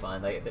pretty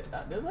fun. Like,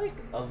 there's like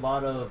a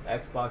lot of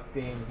Xbox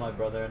games my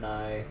brother and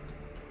I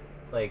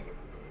like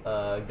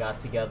got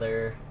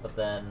together, but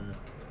then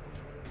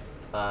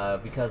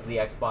because the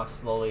Xbox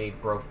slowly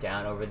broke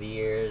down over the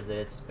years,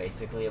 it's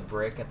basically a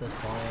brick at this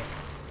point.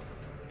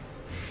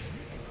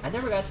 I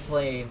never got to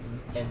play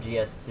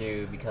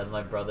MGS2 because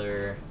my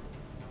brother,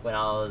 when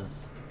I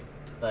was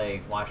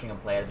like watching him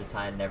play at the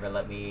time, never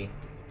let me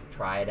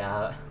try it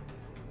out.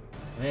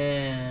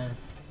 Man.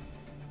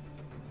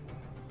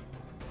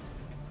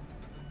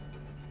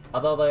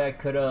 Although like I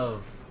could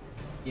have,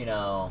 you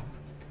know,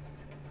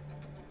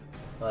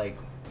 like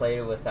played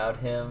it without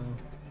him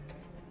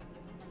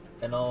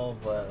and all,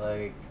 but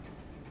like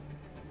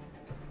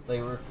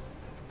they were,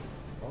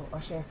 well,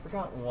 actually I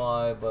forgot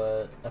why,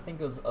 but I think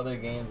it was other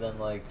games and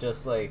like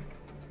just like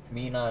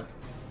me not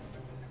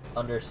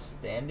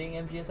understanding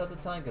MGS at the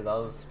time because I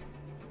was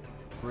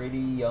pretty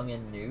young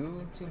and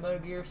new to Metal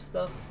Gear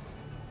stuff.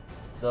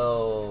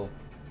 So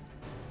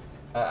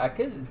I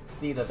could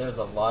see that there's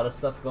a lot of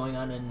stuff going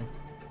on in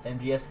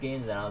MGS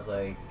games, and I was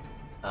like,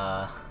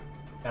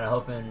 kind of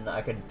hoping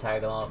I could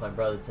tag along with my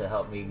brother to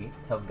help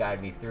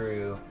guide me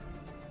through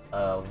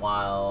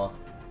while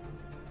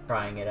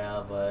trying it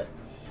out. But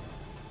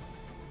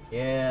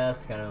yeah,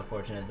 it's kind of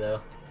unfortunate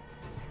though.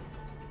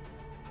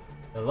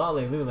 The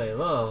lolly lule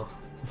low.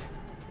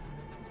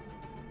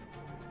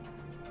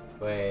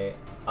 Wait,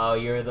 oh,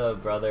 you're the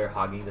brother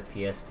hogging the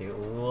PS2.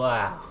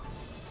 Wow.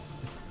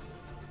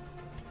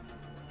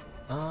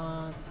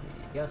 Let's see.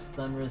 You have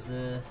stun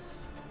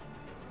resist.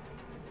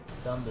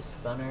 Stun the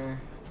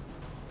stunner.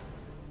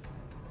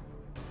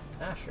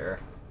 Ah, sure.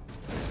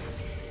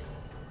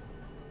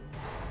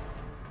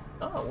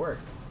 Oh, it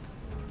worked.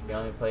 You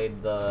only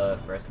played the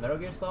first Metal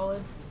Gear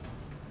Solid?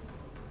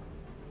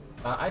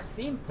 I've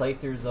seen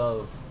playthroughs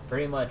of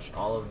pretty much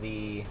all of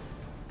the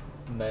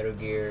Metal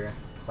Gear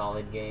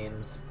Solid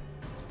games.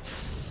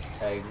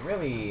 Like,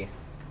 really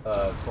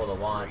cool to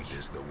watch. Great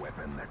is the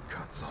weapon that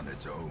cuts on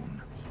its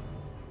own.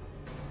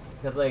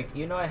 Because, like,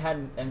 you know, I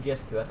had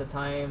MGS2 at the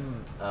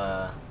time.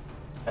 I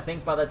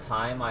think by the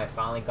time I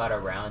finally got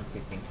around to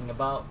thinking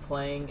about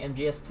playing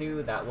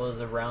MGS2, that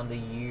was around the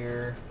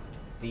year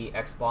the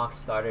Xbox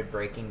started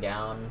breaking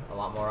down a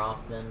lot more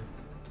often.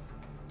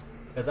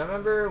 Because I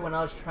remember when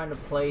I was trying to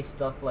play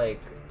stuff like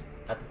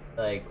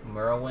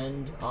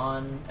Morrowind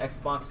on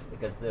Xbox,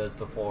 because it was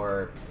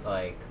before,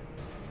 like,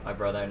 my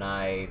brother and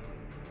I,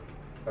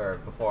 or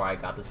before I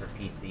got this for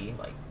PC,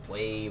 like,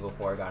 way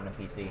before I got into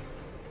PC.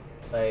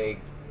 Like,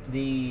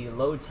 the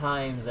load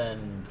times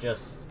and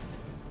just,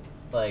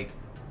 like,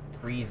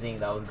 freezing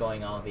that was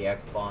going on with the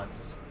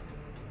Xbox,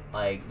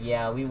 like,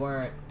 yeah, we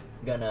weren't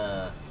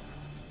gonna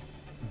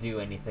do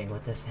anything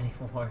with this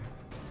anymore.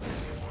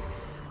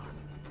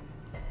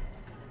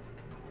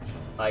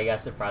 Oh, you got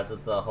surprised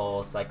with the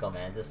whole Psycho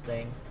Mantis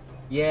thing?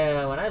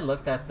 Yeah, when I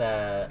looked at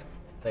that,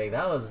 like,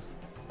 that was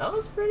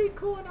pretty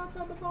cool and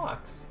outside the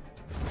box.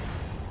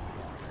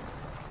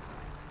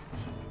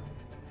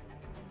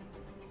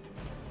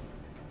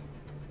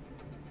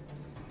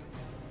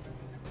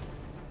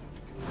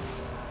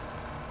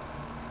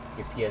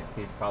 Your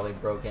PS2 is probably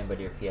broken, but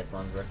your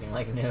PS1's working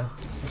like new.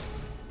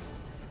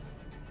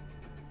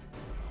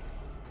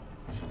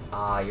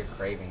 Ah, you're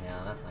craving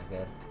now. That's not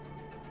good.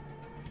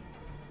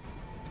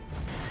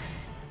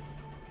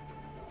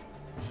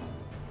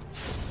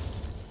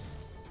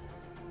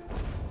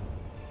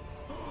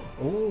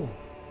 Ooh,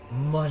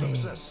 money.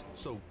 Success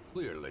so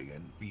clearly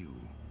in view.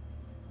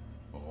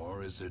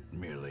 Or is it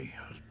merely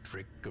a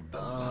trick of the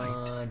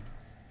light?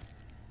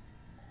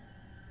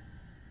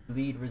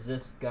 Lead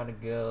resist gotta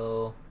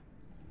go.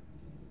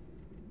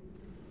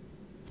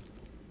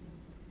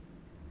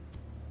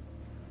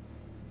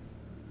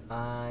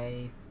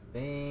 I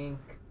think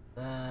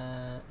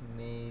that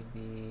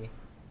maybe...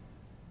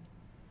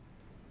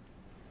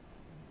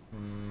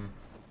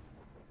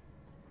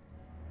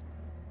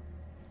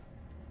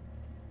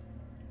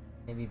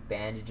 Maybe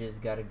bandages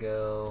gotta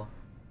go.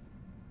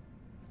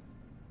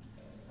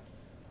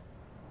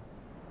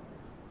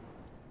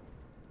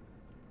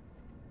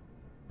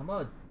 How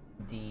about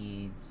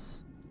deeds?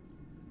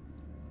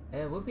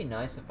 It would be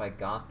nice if I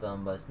got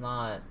them, but it's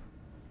not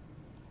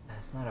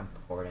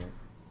important.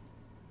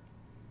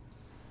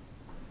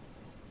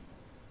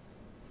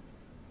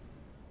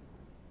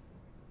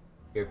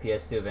 Your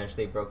PS2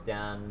 eventually broke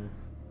down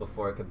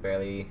before it could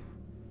barely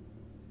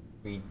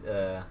read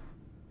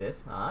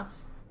this?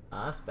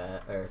 That's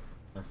bad, or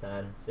that's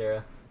sad.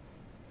 Sarah,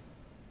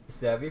 you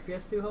still have your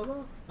PS2,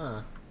 Hobo?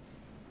 Huh.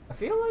 I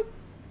feel like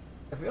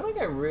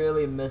I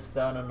really missed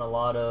out on a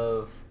lot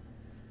of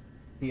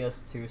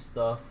PS2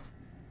 stuff.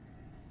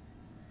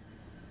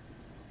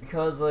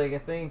 Because, like, I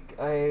think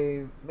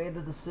I made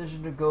the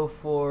decision to go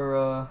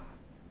for,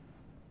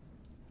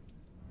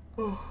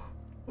 what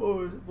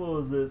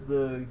was it?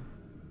 The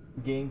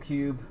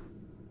GameCube.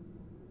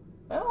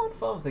 I don't want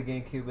fun with the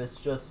GameCube,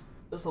 it's just,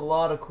 there's a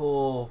lot of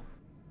cool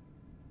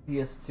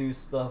PS2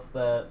 stuff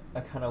that I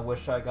kind of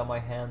wish I got my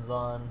hands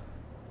on.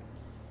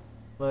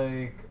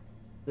 Like,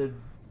 the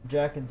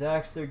Jak and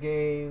Daxter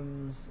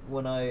games,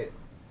 when I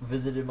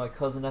visited my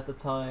cousin at the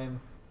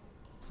time.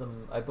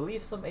 I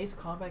believe some Ace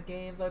Combat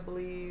games,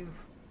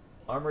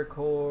 Armored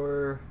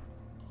Core.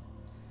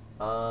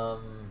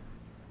 What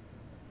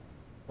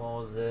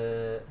was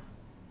it?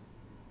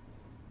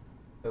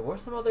 There were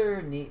some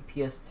other neat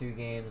PS2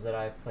 games that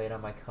I played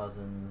on my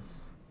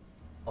cousin's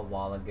a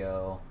while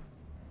ago.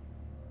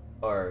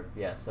 Or,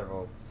 yeah,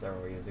 several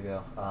years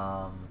ago.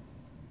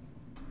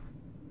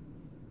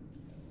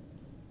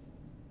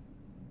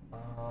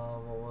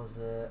 What was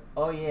it?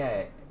 Oh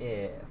yeah,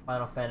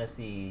 Final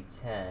Fantasy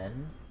X.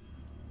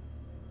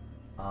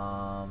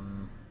 Oh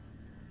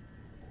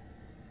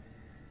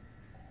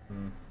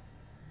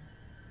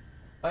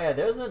yeah,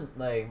 there was a,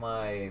 like,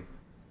 I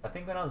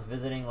think when I was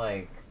visiting,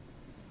 like,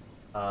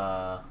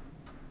 or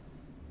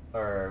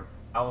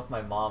I out with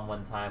my mom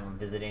one time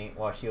visiting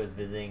while she was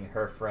visiting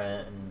her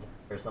friend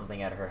or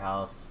something at her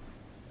house.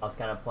 I was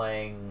kind of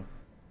playing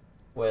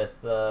with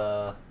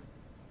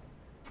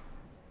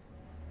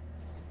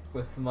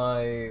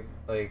my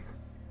like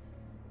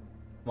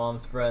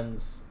mom's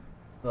friends,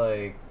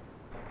 like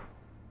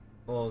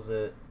what was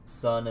it,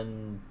 son,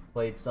 and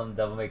played some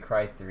Devil May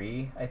Cry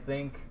 3, I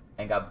think,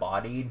 and got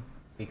bodied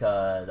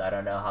because I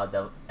didn't know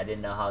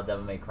how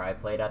Devil May Cry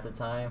played at the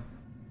time,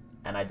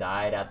 and I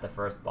died at the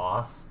first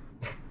boss.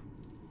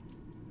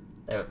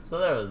 So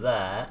there was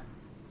that.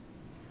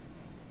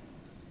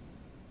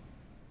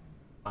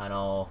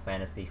 Final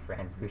Fantasy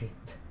friend booty.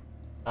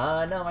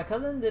 No, my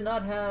cousin did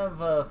not have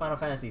Final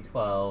Fantasy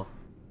 12.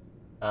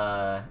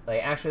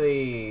 Like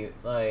actually,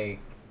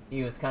 like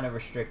he was kind of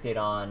restricted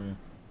on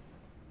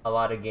a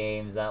lot of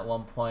games at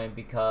one point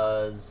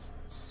because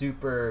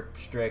super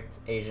strict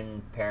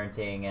Asian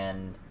parenting,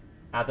 and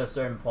after a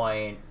certain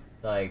point,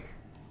 like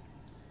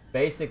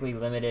basically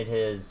limited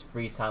his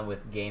free time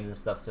with games and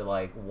stuff to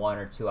like 1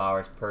 or 2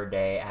 hours per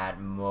day at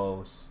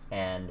most,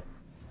 and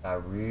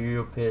got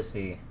real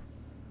pissy.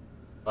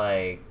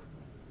 Like,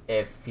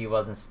 if he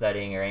wasn't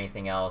studying or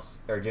anything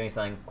else, or doing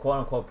something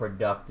quote-unquote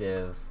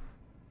productive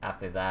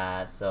after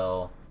that.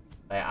 So,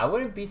 like, I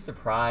wouldn't be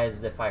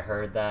surprised if I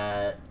heard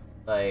that,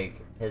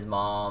 like, his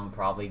mom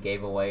probably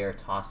gave away or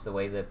tossed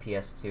away the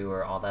PS2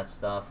 or all that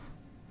stuff,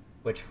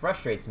 which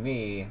frustrates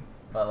me,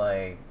 but,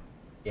 like,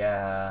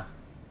 yeah.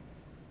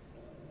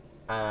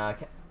 I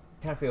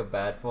kind of feel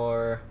bad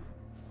for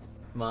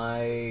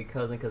my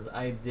cousin, because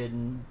I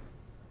didn't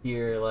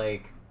hear,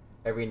 like,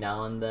 every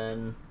now and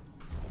then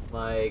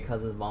my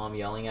cousin's mom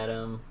yelling at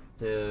him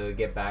to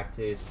get back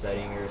to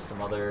studying or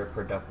some other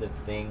productive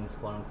things,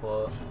 quote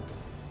unquote.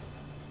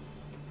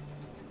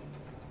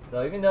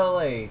 So even though,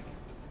 like,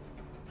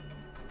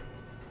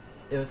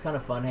 it was kind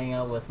of fun hanging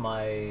out with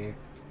my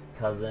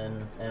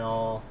cousin and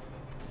all,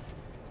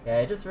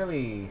 yeah, it just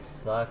really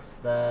sucks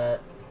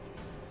that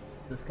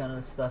this kind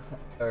of stuff,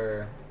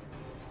 or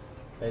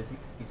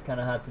he's kind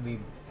of had to be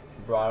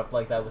brought up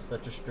like that with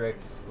such a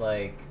strict,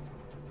 like,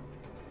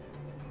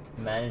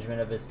 management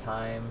of his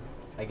time,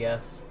 I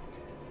guess.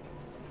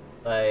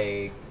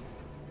 Like,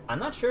 I'm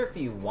not sure if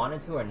he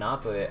wanted to or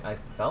not, but I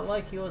felt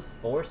like he was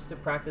forced to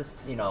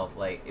practice, you know,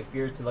 like, if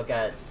you're to look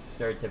at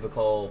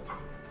stereotypical,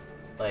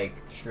 like,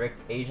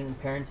 strict Asian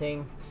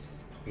parenting,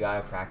 you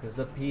gotta practice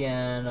the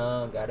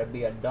piano, gotta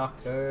be a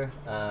doctor,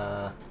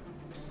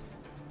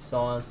 so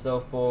on and so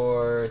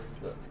forth.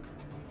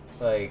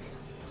 Like,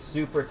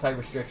 super tight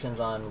restrictions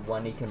on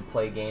when he can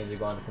play games or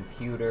go on the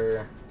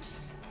computer,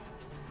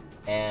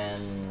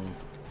 and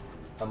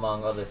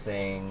among other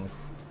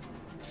things.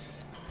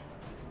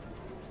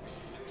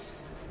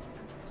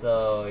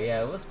 So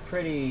yeah, it was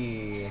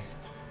pretty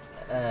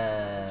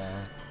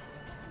kind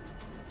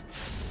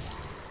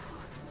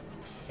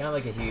of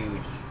like a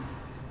huge,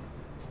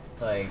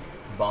 like,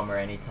 bummer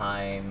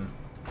anytime,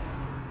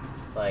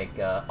 like,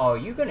 oh,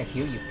 you gonna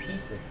heal, you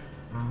piece of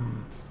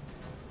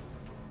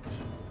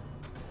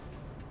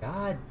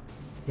God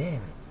damn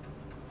it.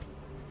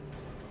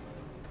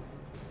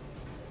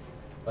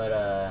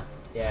 But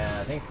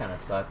yeah, things kind of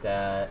sucked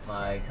at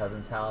my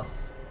cousin's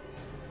house.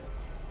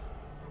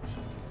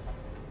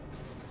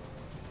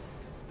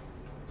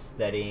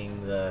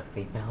 Studying the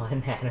female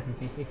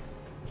anatomy.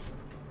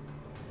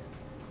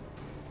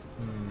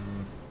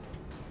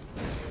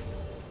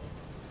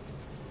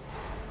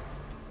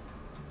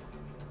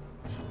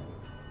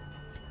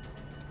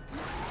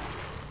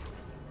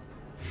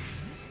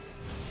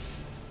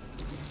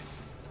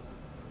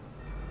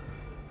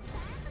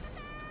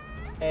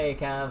 Hey,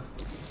 Cav.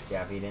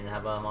 Yeah, if you didn't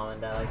have a mom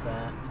and dad like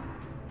that.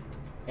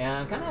 Yeah,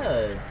 I'm kind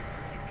of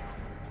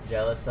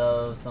jealous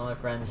of some of my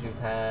friends who've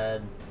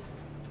had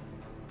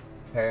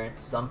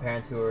some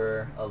parents who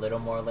were a little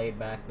more laid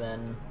back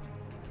than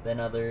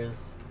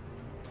others.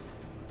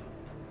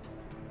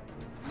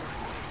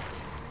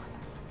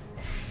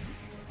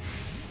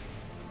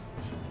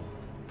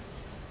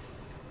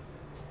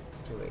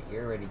 Wait,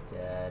 you're already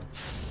dead.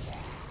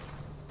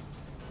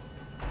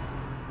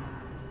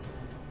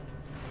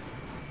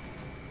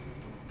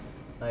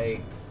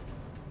 Like,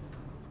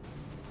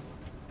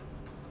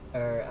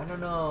 or I don't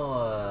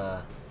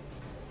know,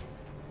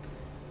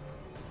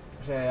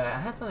 actually, I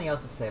had something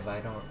else to say, but I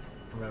don't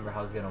remember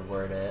how I was gonna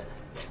word it.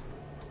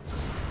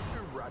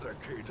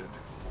 Eradicated.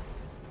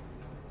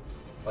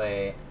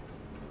 Wait,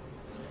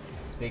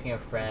 speaking of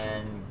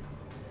friend,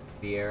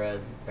 Vieira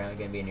is apparently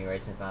gonna be a new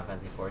race in Final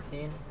Fantasy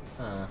 14?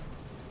 Huh.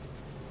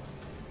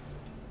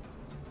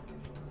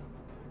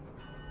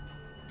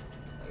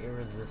 You're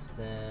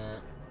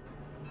resistant.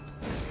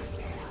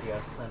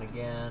 Yes, then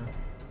again.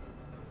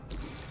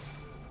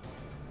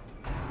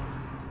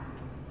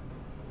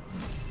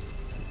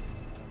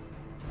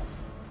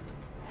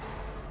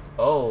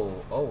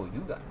 Oh,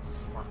 you got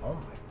slammed. Oh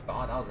my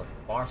god, that was a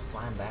far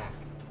slam back.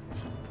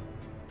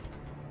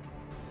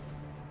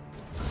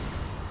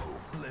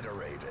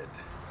 Obliterated.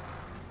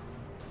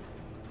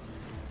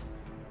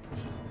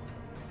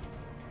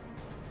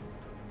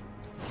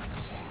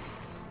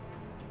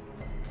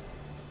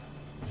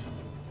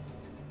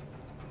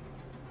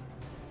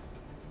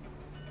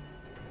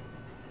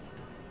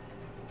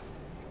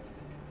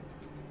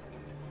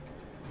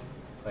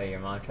 Wait, your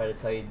mom tried to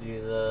tell you to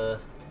do the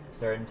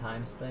certain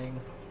times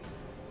thing?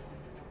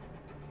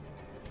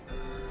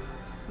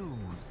 Soothed.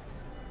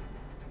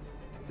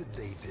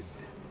 Sedated.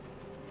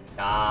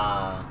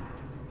 Ah.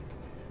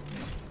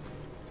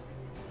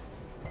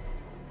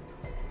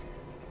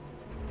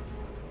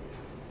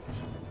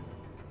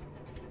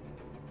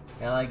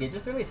 Yeah, like, it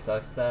just really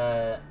sucks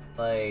that,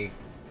 like,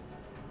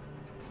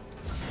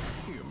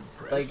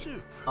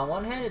 on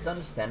one hand, it's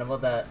understandable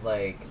that,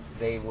 like,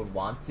 they would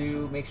want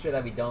to make sure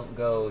that we don't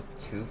go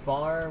too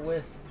far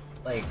with,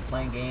 like,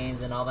 playing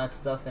games and all that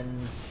stuff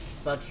and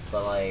such,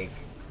 but, like,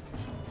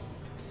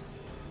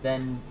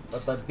 then,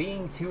 but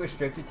being too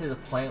restricted to the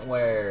point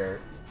where,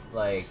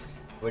 like,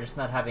 we're just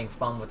not having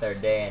fun with our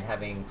day and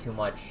having too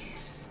much,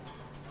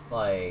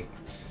 like,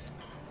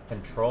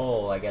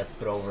 control, I guess,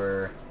 put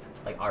over,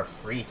 like, our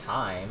free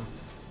time,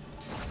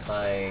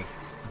 like,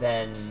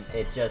 then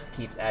it just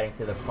keeps adding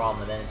to the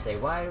problem, and then say,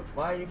 why,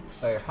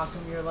 or how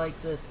come you're like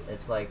this?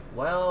 It's like,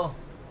 well,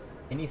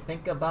 can you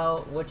think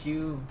about what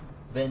you've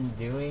been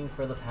doing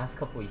for the past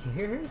couple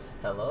years?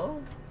 Hello?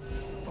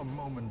 A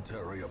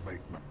momentary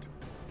abatement.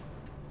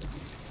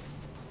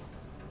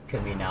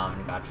 Could be now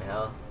in gotcha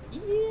hell.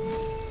 Yeah!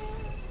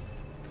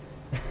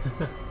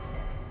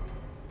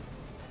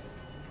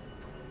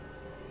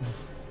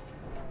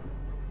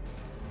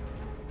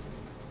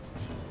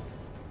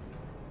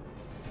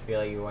 I feel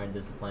like you weren't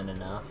disciplined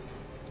enough.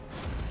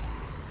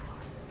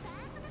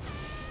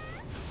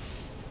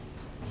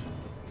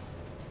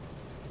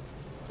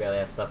 Barely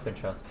have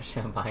self-control,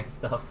 especially on buying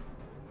stuff.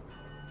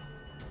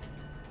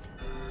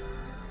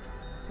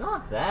 It's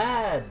not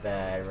that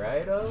bad,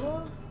 right,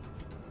 Ova?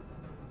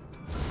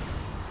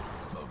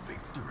 A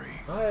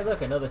victory. Oh, hey,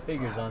 look, another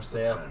figure's on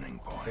sale.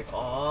 Like,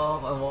 oh,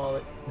 my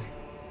wallet.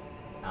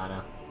 I don't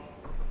know.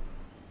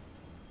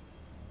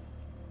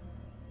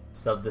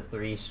 Sub to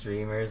 3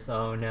 streamers,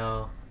 oh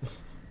no.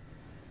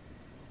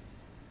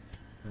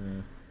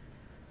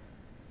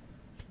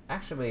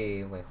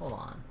 Actually, wait, hold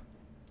on.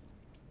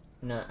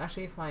 No,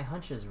 actually, if my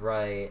hunch is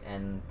right,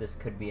 and this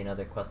could be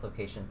another quest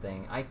location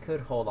thing, I could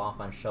hold off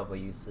on shovel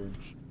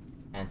usage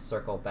and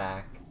circle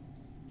back.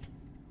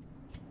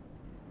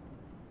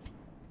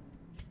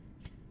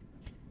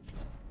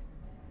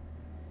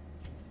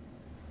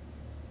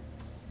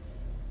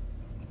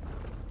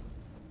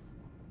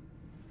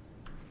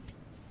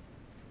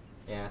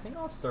 Yeah, I think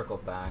I'll circle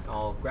back.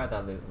 I'll grab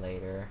that loot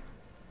later.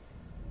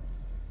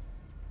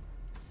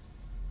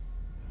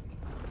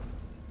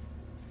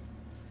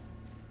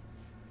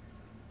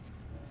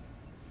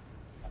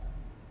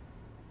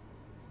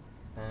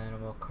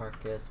 Animal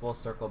carcass. We'll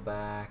circle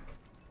back.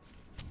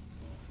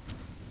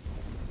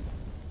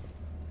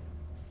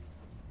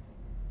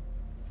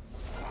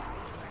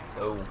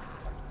 Oh.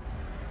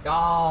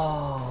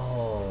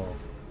 Oh.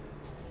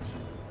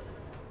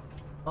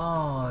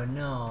 Oh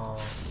no.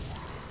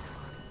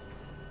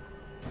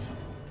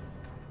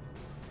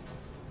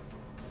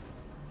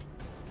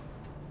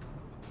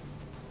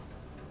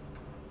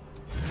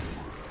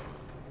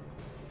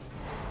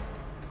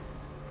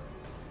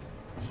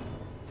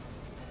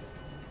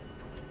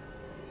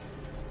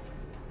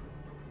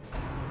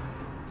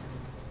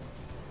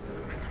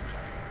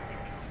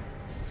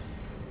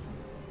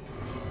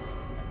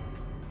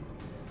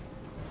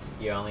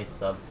 You only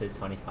sub to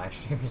 25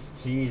 streamers?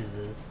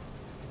 Jesus.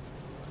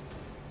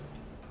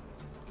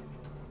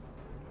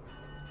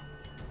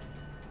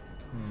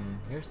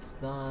 You're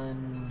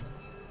stunned.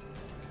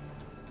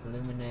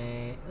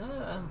 Illuminate.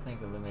 I don't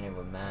think Illuminate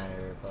would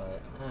matter,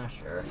 but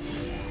sure.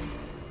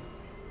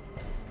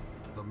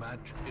 The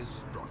match is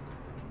struck.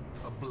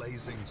 A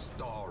blazing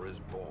star is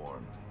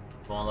born.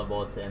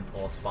 Vulnerable to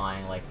impulse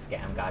buying like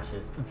scam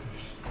gotchas.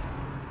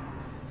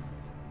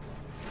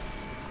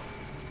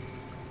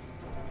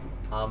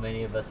 How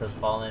many of us have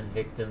fallen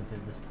victim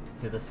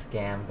to the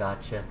scam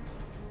gotcha?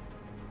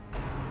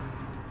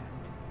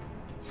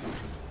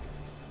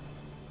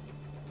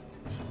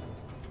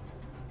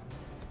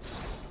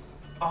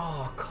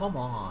 Oh, come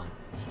on.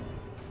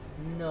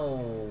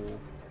 No.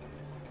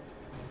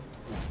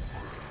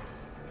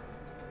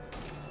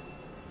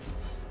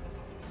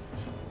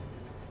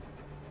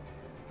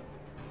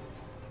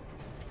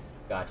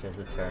 Gotcha's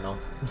eternal.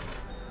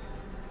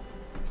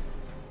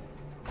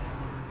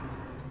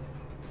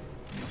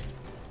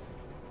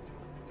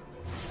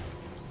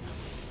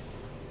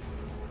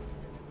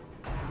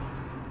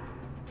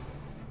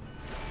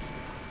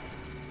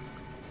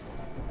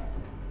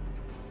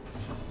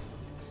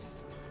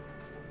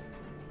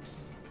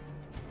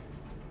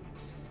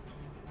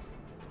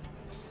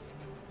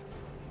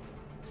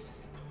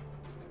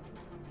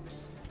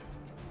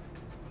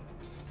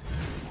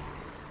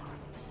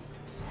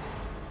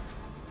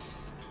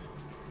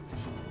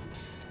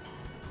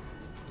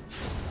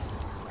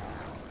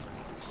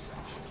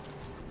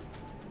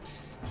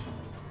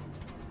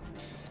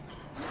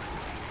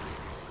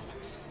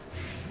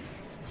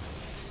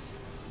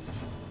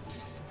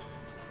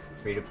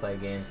 Free-to-play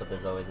games, but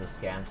there's always a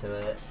scam to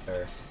it,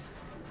 or...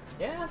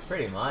 Yeah,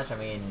 pretty much. I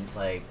mean,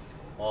 like,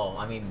 well,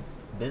 I mean,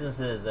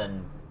 businesses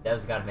and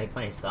devs gotta make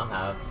money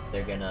somehow.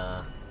 They're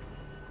gonna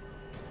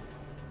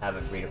have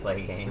a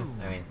free-to-play game.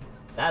 I mean,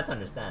 that's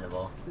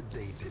understandable.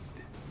 Sedated.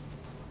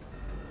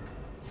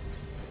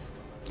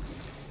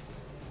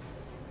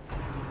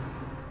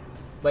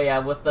 But yeah,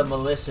 with the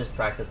malicious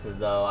practices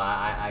though,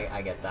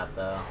 I get that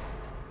though.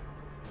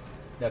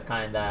 The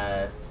kind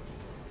of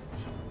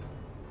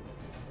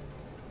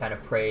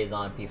preys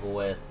on people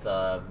with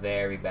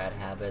very bad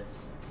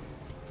habits.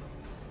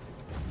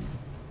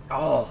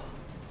 Oh,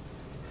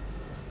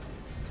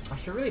 I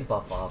should really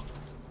buff up.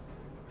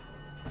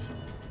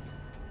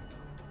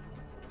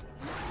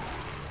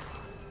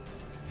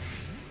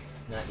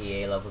 Not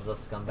EA levels of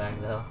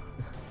scumbag though.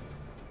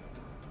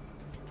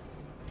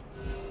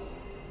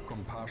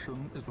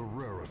 Compassion is a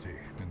rarity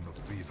in the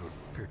fevered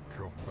pitch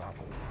of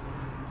battle.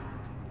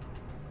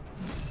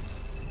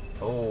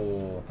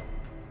 Oh.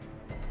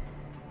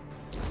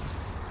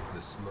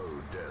 The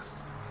slow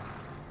death.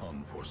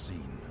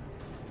 Unforeseen.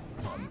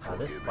 Oh,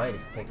 this fight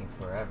is taking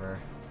forever.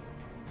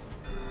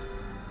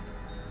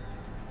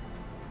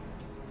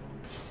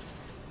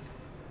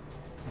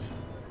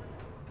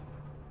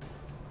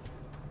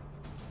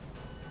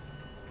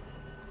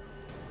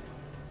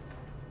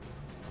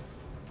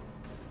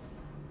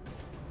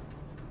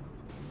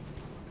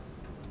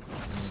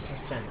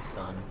 Chance is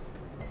done.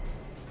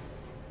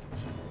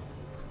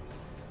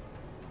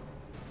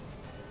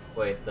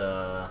 Wait,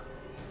 the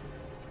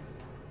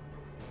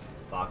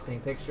boxing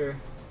picture?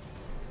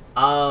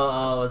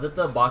 Oh, was it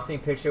the boxing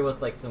picture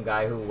with like some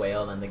guy who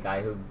wailed and the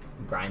guy who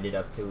grinded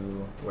up to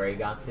where he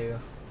got to?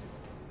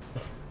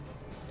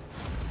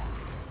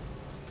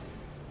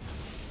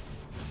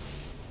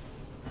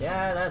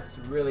 Yeah, that's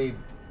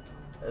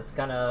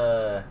kind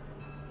of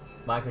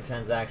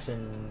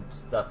microtransaction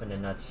stuff in a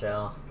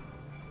nutshell.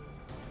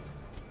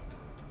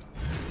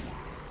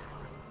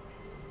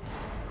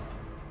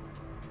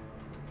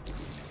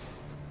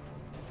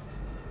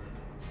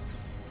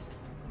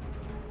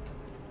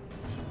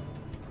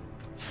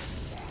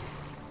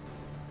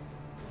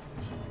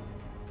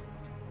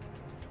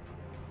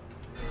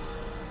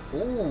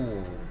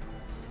 Ooh,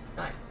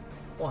 nice.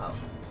 Wow.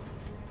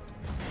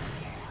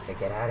 Okay,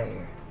 get out of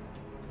here.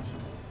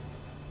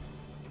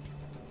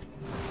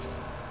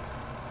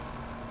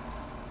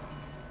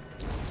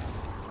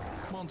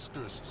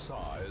 Monster's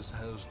size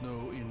has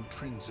no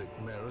intrinsic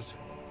merit,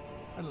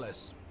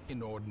 unless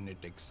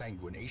inordinate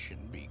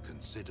exsanguination be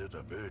considered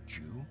a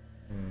virtue.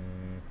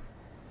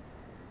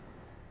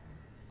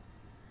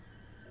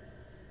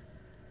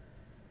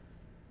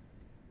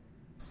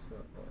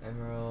 So,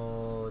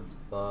 emeralds,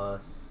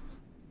 bust.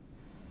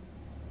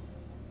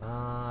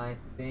 I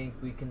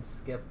think we can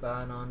skip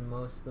out on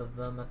most of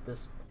them at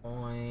this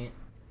point.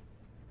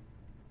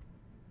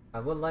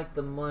 I would like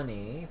the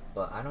money,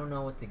 but I don't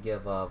know what to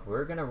give up.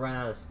 We're gonna run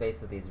out of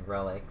space with these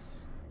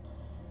relics.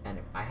 And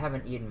I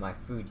haven't eaten my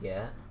food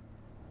yet.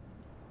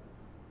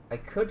 I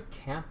could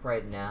camp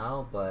right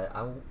now, but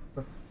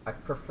I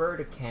prefer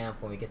to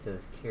camp when we get to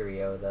this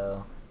curio,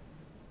 though.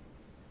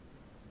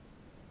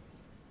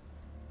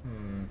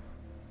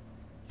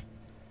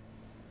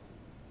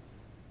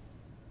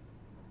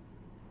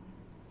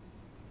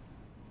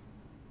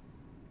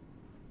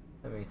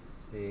 Let me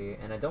see.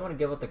 And I don't want to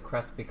give up the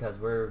crest because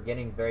we're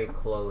getting very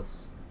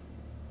close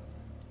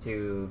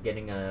to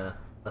getting a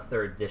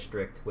third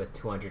district with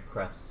 200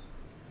 crests.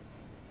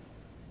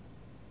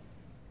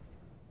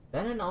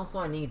 Then and also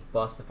I need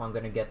bust if I'm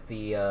gonna get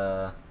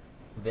the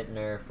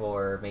vintner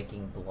for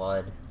making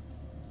blood.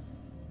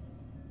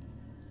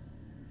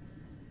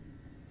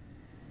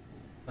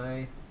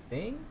 I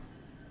think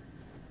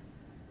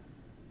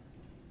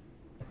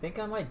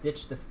I might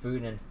ditch the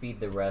food and feed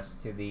the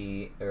rest to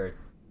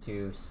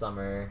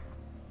Summer.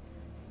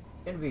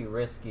 It's gonna be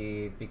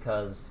risky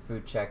because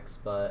food checks,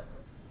 but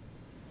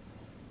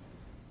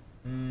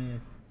I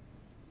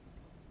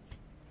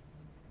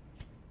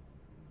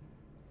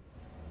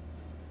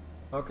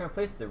can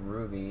place the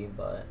ruby,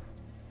 but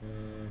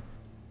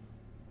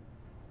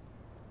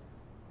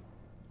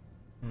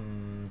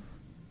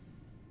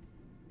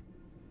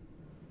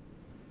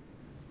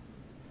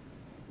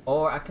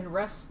or I can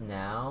rest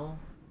now.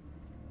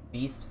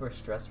 Beast for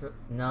stress.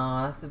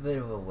 No, that's a bit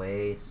of a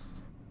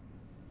waste.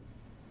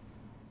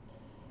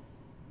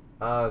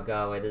 Oh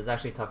god, wait, this is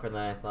actually tougher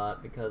than I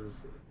thought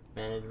because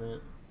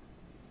management.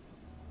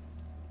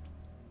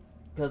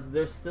 Because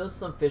there's still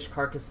some fish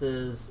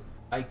carcasses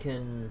I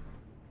can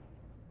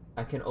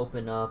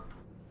open up.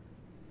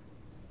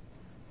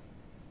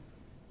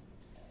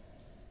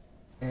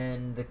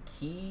 And the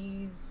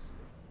keys,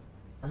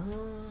 I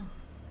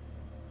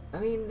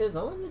mean, there's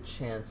always a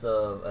chance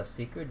of a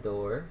secret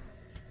door.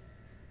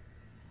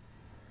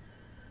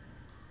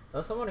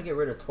 Unless I want to get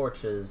rid of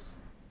torches,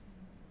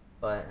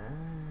 but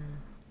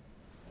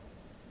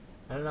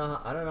I don't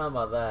know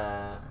about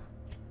that.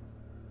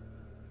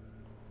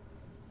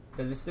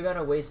 Because we still got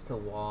a ways to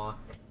walk.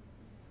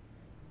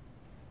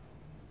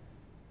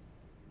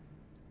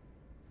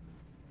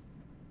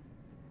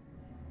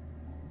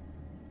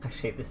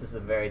 Actually, this is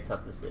a very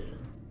tough decision.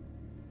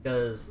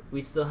 Because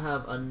we still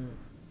have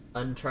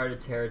uncharted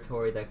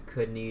territory that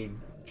could need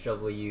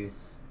shovel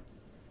use.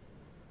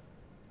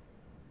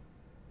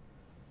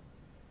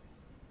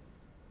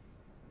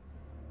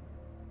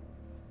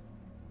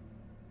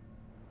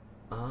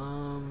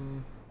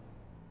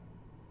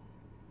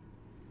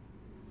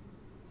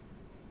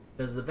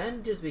 Because the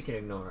bandages we can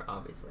ignore,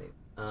 obviously.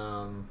 If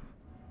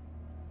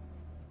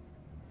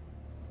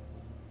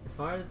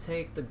I were to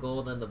take the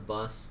gold and the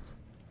bust,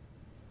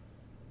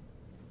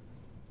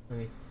 let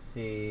me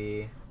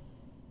see.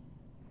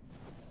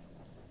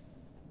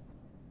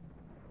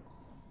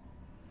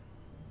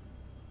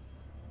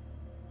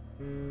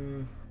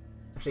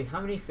 Actually,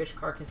 how many fish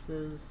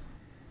carcasses?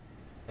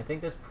 I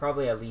think there's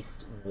probably at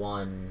least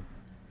one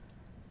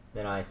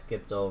that I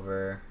skipped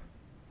over.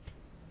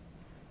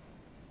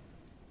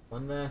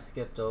 One that I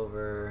skipped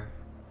over.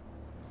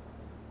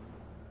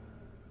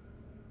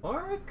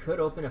 Or I could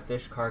open a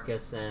fish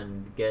carcass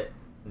and get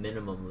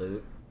minimum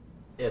loot,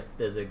 if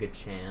there's a good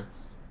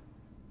chance.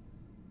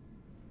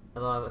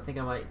 Although I think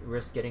I might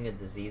risk getting a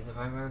disease if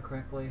I remember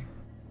correctly.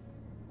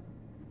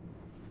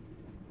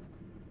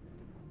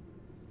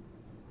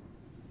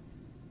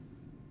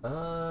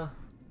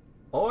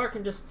 Or I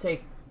can just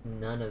take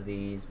none of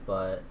these,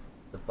 but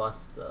the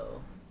bus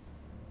though.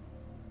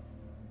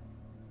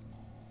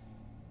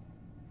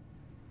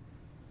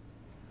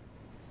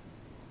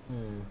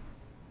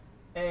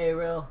 Hey,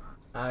 Real.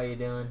 How you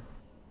doing?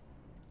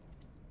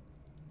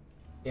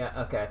 Yeah,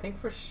 okay, I think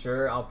for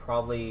sure I'll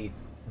probably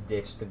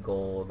ditch the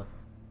gold.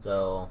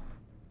 So,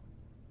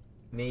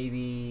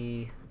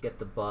 maybe get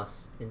the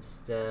bust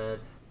instead.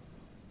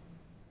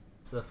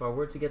 So if I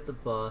were to get the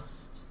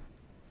bust,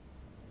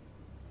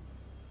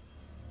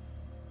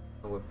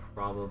 I would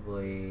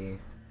probably...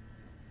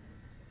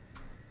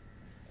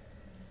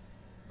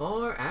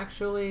 Or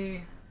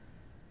actually,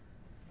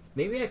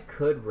 maybe I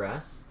could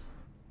rest.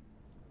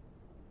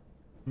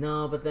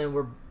 No, but then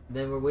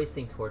we're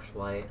wasting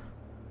torchlight.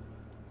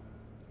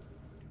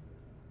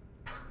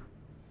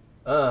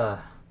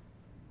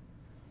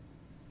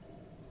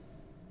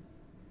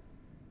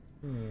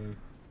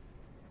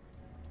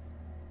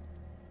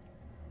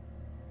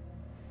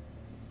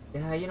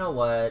 Yeah, you know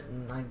what?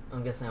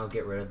 I'm guessing I'll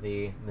get rid of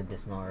the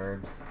medicinal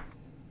herbs.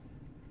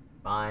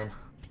 Fine.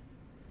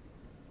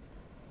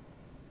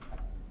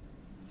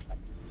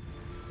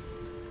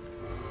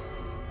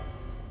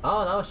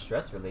 Oh, that was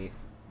stress relief.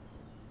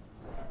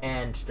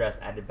 And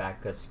stress added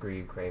back because screw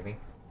you, craving.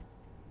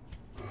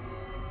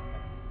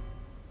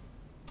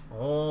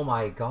 Oh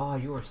my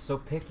god, you are so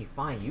picky.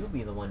 Fine, you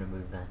be the one to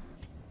move then.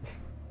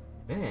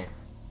 Man.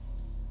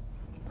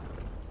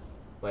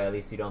 Well, at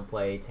least we don't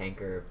play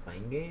tanker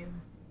plane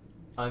games?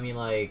 I mean,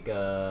 like,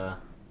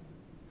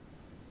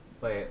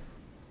 wait,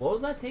 what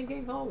was that tank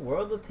game called?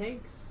 World of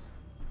Tanks?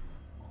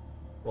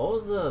 What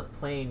was the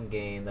plane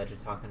game that you're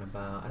talking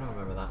about? I don't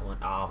remember that one.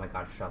 Oh my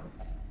god, shut up.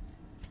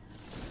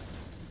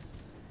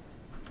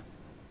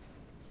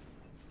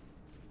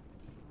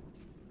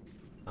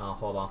 I'll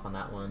hold off on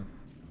that one.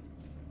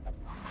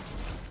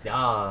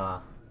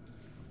 Ah,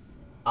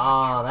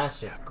 that's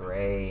just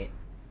great.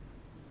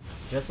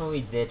 Just when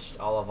we ditched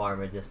all of our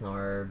medicinal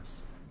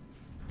herbs.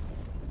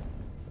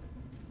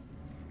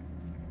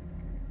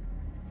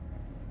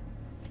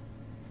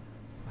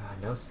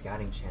 No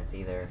scouting chance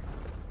either.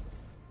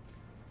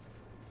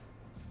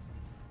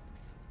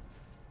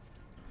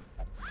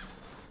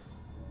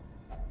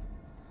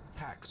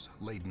 Packs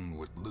laden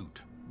with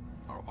loot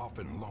are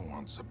often low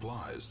on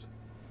supplies.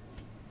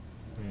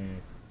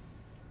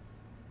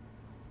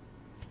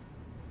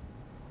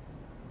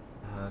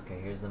 Okay,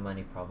 here's the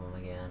money problem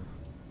again.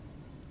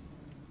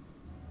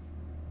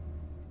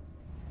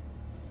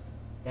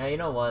 Yeah, you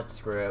know what?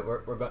 Screw it.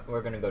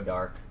 We're gonna go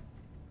dark.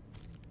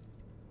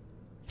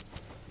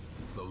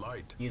 The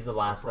light. Use the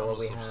last of what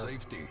we have.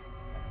 Safety.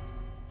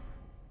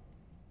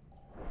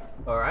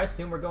 Or I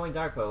assume we're going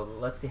dark, but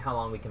let's see how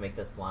long we can make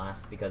this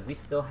last, because we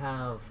still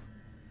have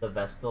the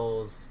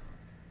Vestal's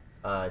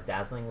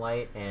dazzling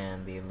light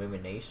and the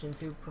illumination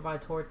to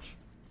provide torch.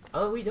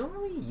 Although we don't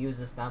really use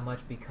this that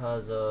much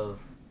because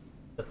of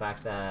the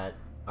fact that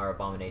our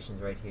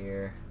abomination's right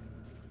here.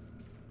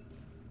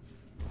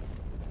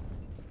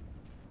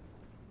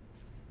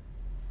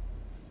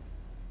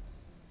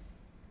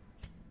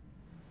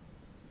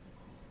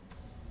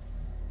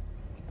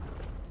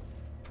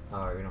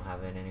 Oh, we don't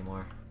have it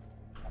anymore.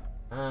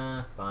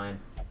 Fine.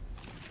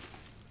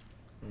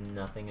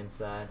 Nothing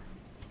inside.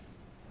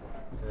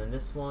 And then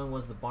this one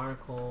was the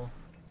barnacle.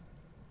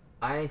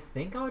 I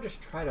think I'll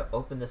just try to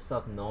open this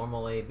up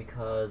normally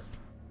because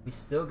we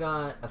still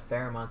got a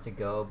fair amount to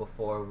go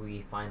before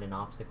we find an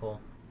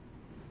obstacle.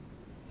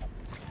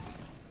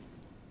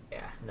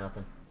 Yeah,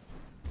 nothing.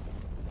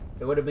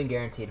 It would have been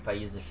guaranteed if I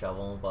used a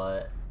shovel,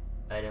 but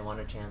I didn't want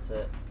to chance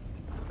it.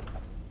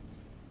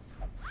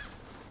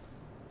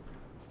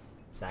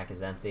 Sack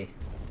is empty.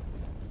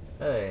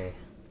 Hey.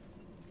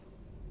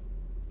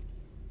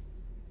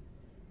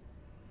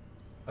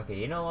 Okay,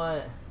 you know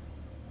what?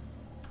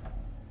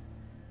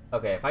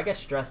 Okay, if I get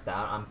stressed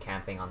out, I'm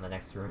camping on the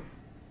next room.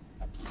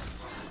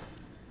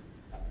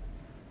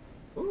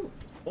 Ooh,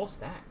 full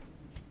stack.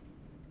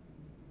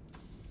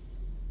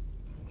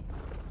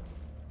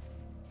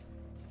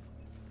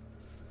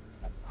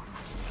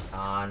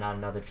 Ah, not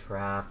another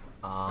trap.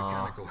 Ah.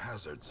 Mechanical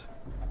hazards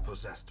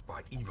possessed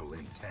by evil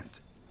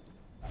intent.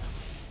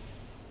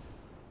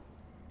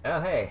 Oh,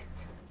 hey.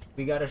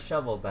 We got a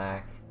shovel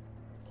back.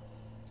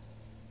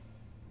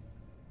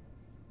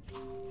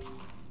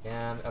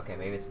 Yeah, okay,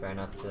 maybe it's fair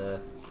enough to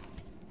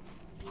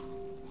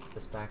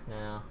this back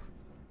now.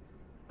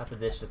 Have to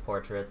ditch the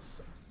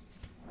portraits.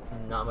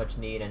 Not much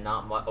need and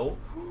not much. Oh!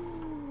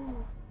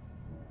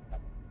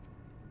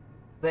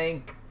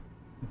 Thank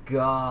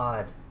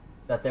God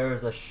that there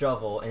was a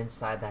shovel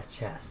inside that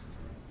chest.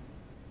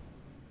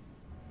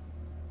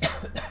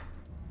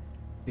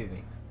 Excuse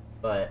me.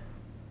 But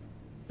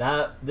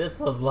this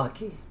was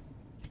lucky.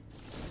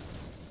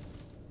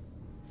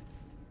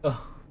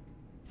 Oh.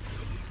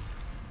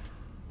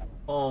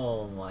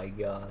 Oh my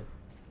God.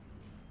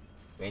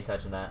 We ain't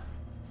touching that.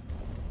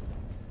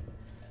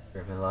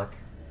 Griffin luck.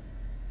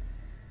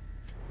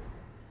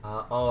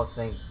 Oh,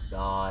 thank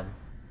God.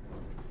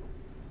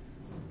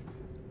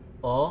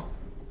 Oh.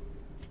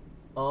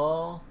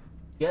 Oh.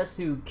 Guess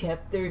who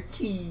kept their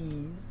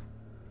keys?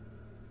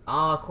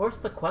 Of course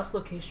the quest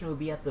location would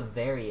be at the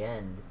very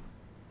end.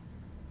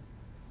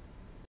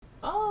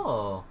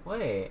 Oh,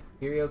 wait.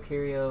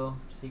 Curio,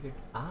 secret.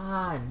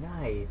 Ah,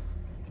 nice.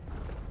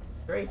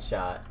 Great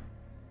shot.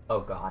 Oh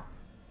God.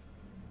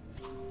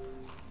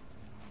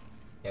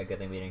 Yeah, good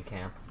thing we didn't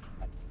camp.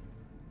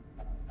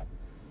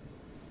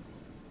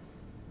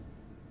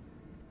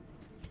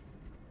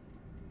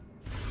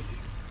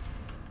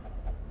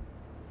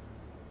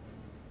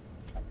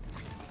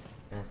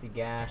 Nasty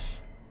gash.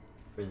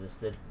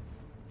 Resisted.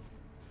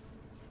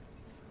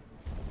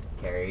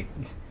 Carried.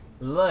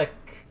 Look!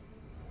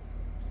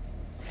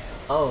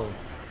 Oh.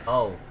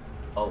 Oh.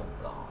 Oh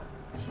God.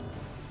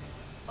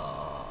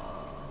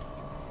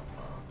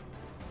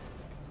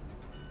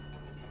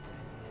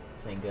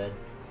 This ain't good.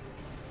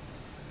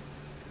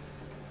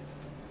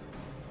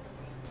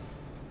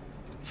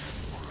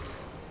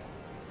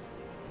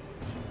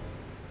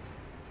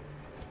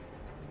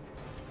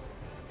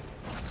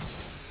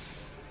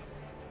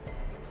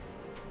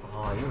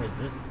 Oh, you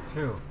resist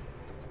too.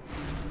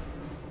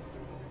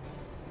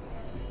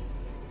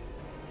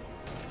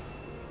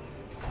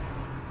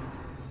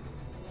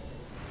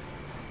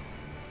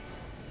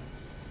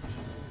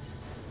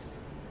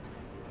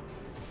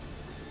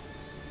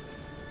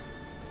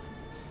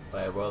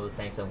 Wait, World of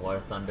Tanks and War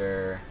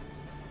Thunder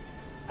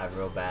have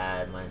real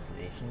bad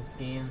monetization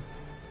schemes.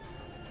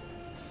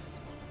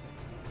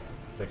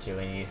 Put you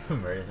in, you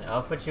murder them.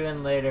 I'll put you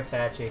in later,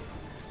 Patchy.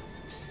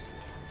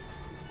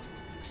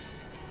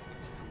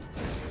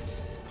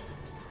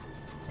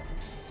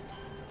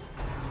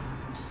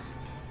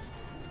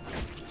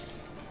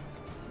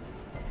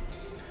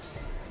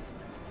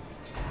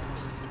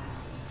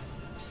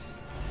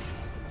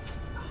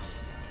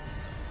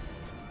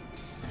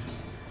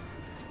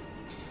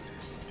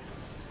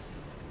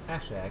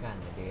 Actually, I got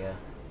an idea.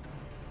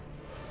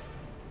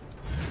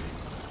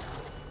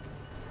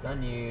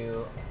 Stun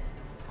you.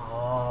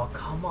 Oh,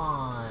 come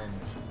on.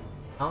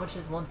 How much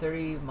is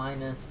 130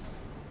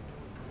 minus...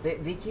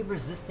 They keep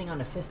resisting on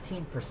a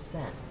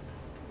 15%.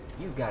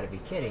 You gotta be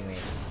kidding me.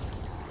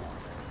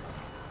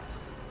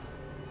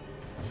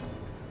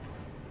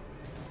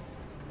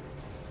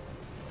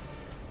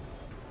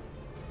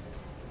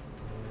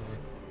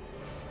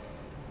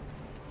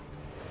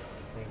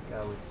 I think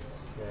I would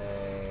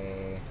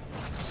say...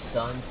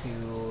 Stun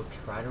to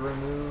try to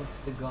remove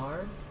the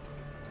guard.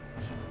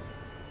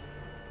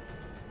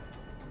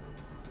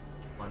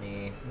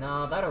 20.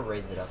 No, that'll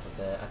raise it up a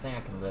bit. I think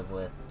I can live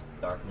with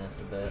darkness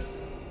a bit.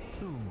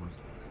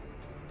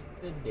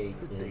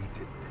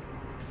 Sedated.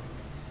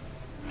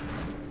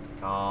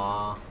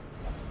 Aww.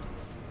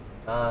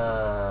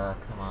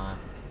 Come on.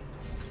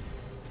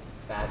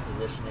 Bad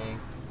positioning.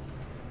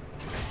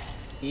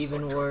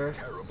 Even worse.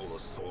 Terrible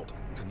assault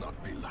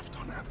cannot be left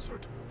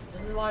unanswered.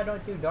 This is why I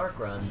don't do dark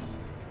runs.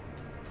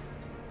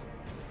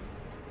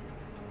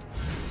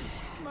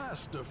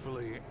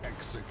 Masterfully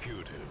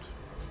executed.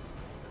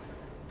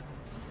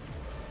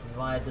 This is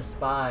why I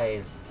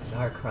despise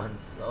dark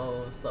runs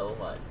so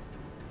much.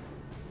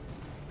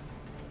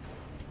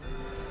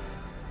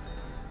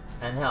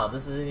 And hell,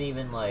 this isn't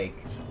even like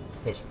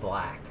pitch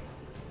black.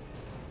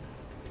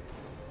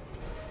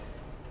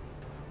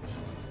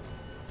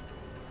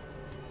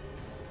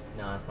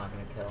 No, that's not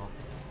gonna kill.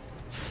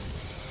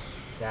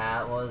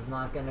 That was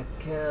not gonna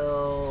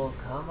kill.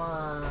 Come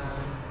on.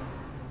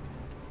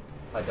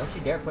 Oh, don't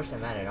you dare push the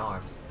man at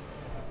arms.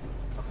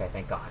 Okay,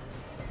 thank God.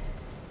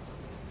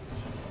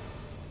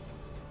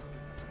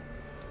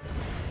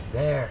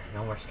 There,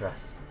 no more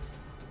stress.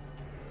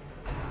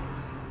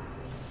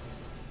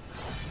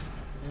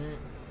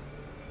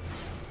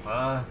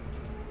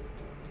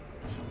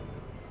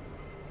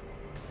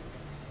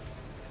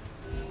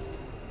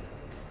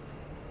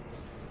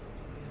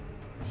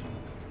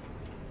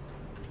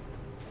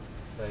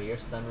 So you're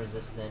stun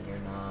resistant, you're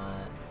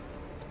not.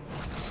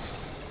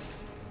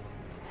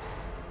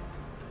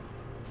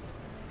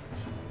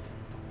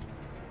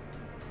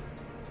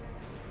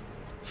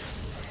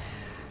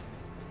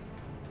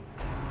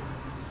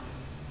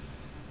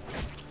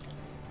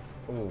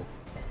 Ooh.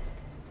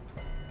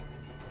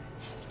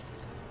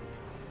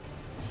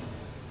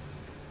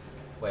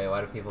 Wait,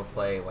 why do people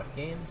play what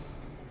games?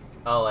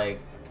 Oh, like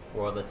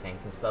World of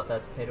Tanks and stuff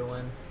that's pay to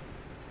win?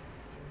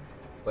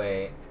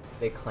 Wait,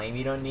 they claim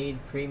you don't need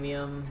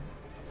premium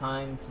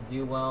time to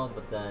do well,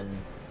 but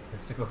then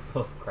these people are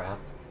full of crap.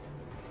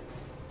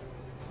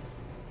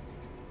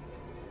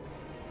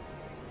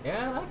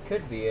 Yeah, that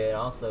could be it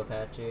also,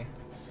 Patchy.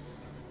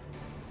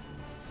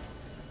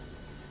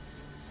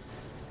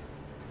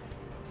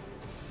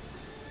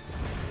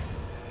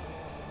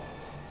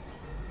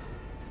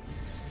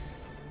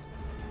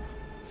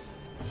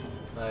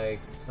 Like,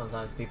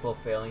 sometimes people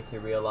failing to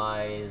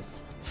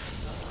realize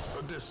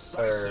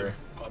or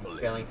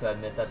failing to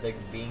admit that they're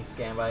being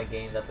scammed by a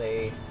game that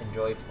they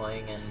enjoy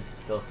playing and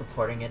still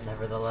supporting it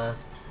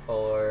nevertheless.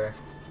 Or,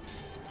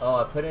 oh,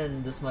 I put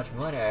in this much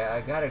money,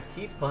 I gotta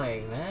keep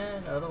playing,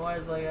 man,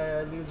 otherwise like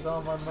I lose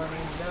all my money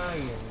and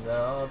die and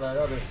all that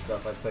other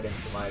stuff I put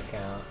into my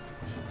account.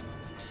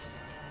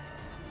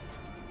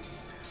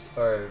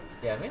 Or,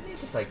 yeah, maybe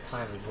just like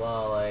time as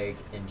well, like,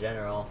 in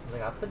general.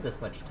 Like, I put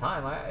this much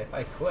time, if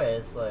I quit,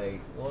 it's like,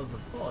 what was the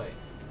point?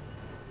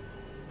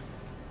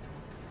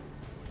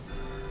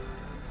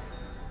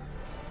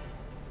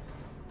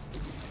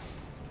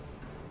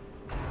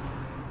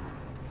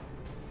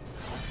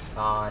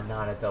 Ah,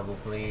 not a double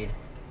bleed.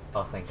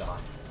 Oh, thank God.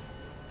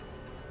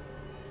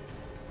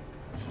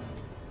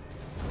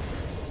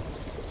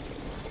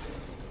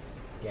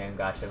 Scam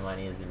gotcha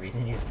money is the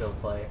reason you still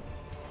play.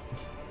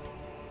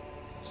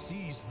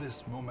 Seize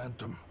this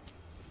momentum.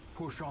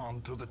 Push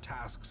on to the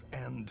task's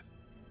end.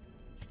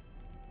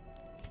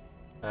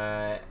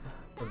 Alright,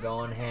 we're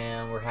going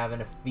ham, we're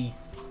having a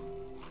feast.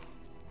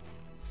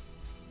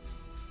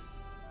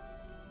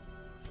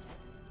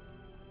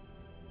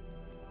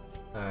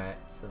 Alright,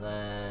 so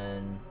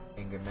then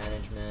anger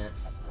management.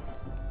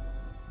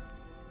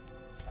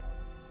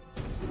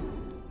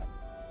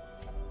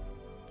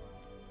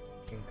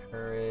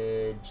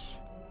 Encourage.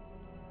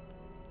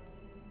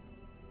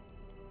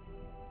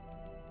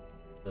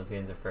 Those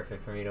games are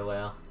perfect for me to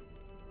whale.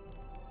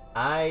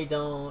 I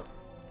don't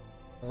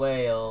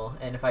whale,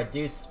 and if I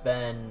do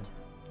spend,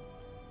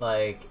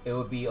 like, it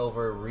would be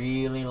over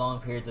really long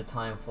periods of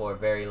time for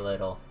very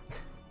little.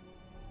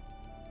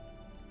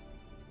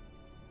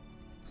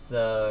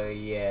 So,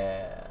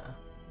 yeah.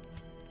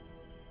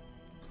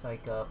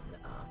 Psych up,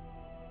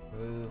 nah.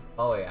 Remove.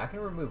 Oh, wait, I can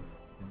remove.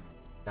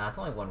 Nah, it's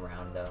only one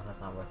round, though. That's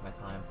not worth my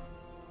time.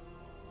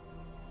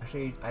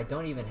 Actually, I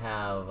don't even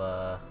have,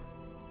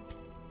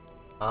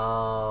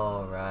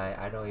 oh, right.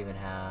 I don't even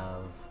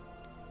have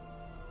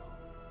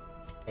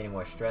any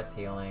more stress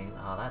healing.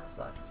 Oh, that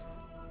sucks.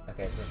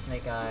 Okay, so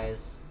Snake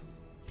Eyes.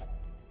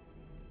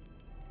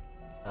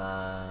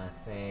 I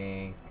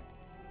think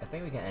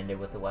we can end it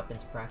with the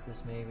weapons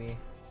practice, maybe.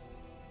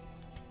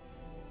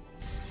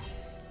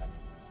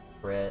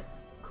 Crit,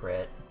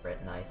 crit,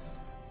 crit, nice.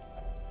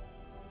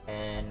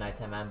 And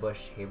Nighttime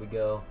Ambush, here we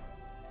go.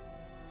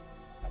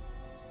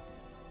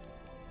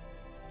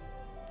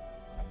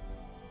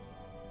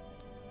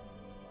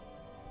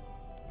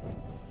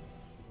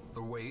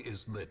 The way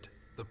is lit.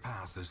 The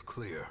path is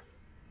clear.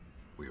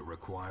 We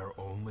require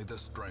only the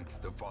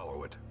strength to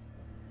follow it.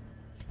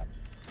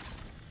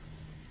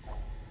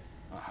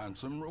 A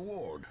handsome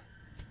reward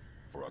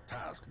for a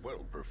task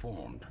well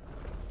performed.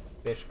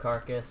 Fish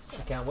carcass.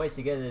 I can't wait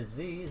to get a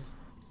disease.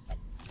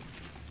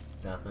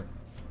 Nothing.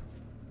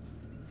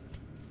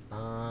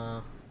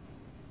 Yeah,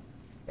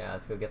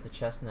 let's go get the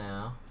chest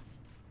now.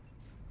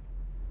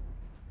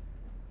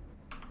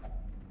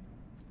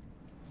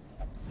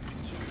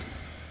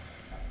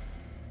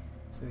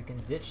 So we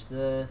can ditch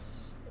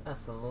this.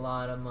 That's a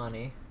lot of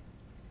money.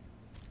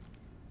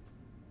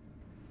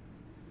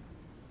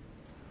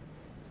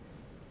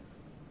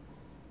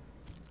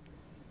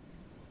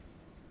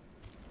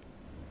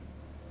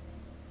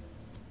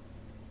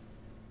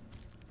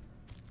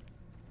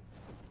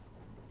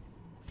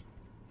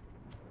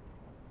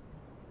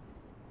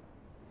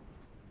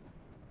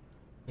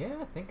 Yeah,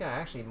 I think I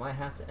actually might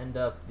have to end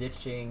up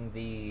ditching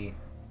the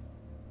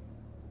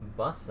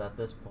bus at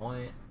this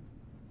point.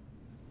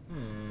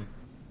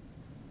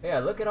 Yeah,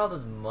 look at all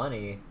this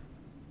money.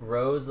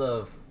 Rows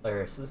of,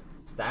 or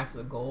stacks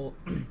of gold.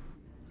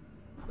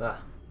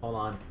 Hold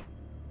on.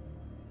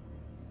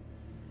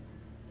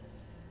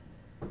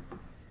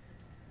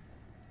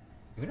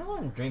 Even though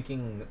I'm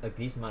drinking a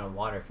decent amount of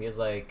water, it feels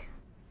like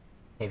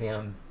maybe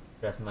I'm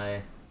stressing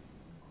my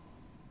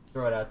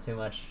throat out too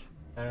much.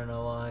 I don't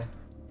know why.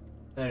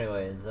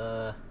 Anyways,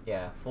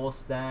 yeah, full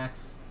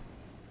stacks.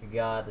 We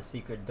got the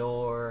secret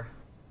door.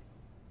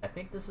 I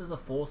think this is a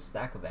full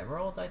stack of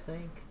emeralds, I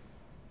think.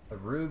 A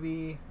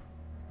ruby.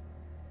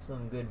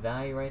 Some good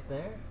value right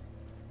there.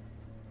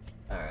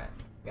 Alright,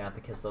 gonna have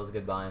to kiss those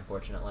goodbye,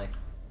 unfortunately.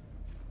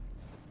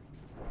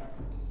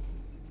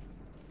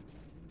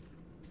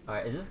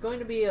 Alright, is this going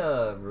to be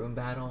a room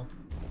battle?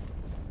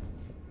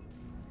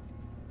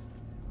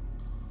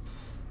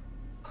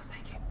 Oh,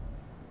 thank you.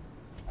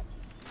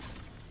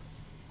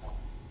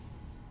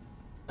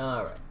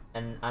 Alright,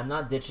 And I'm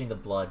not ditching the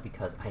blood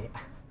because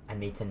I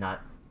need to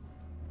not...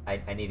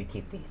 I need to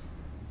keep these.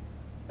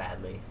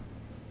 Badly.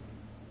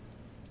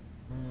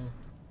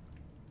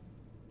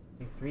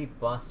 3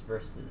 busts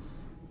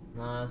versus...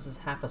 No, this is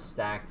half a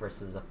stack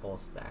versus a full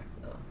stack,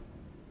 though.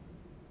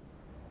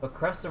 But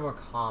crests are more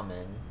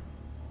common.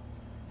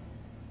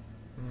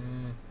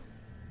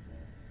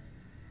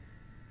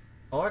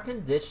 Or I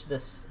can ditch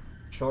this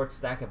short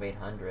stack of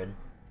 800.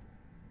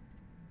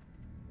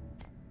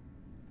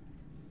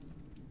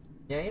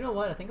 Yeah, you know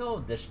what? I think I'll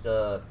ditch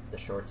the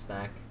short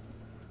stack.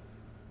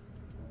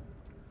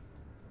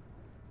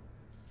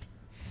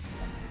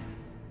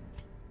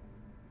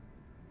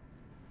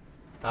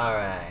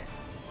 Alright.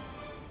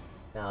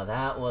 Now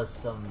that was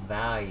some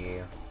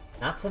value.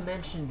 Not to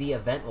mention the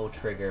event will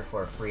trigger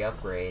for a free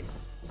upgrade.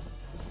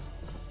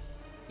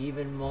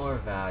 Even more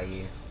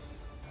value.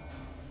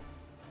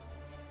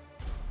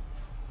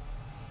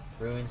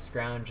 Ruined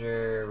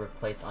Scrounger,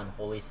 replace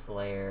Unholy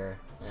Slayer.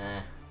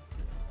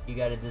 You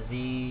got a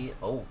disease.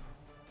 Oh.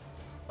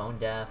 Bone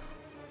Death.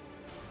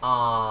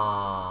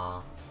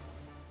 Ah.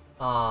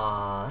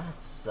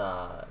 That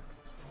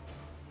sucks.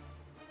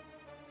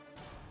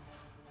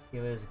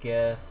 Give his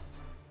gift.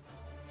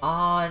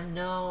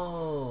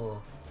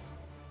 No!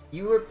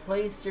 You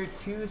replaced your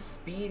 2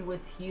 speed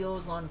with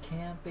heals on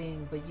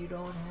camping, but you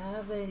don't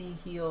have any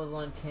heals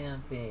on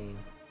camping.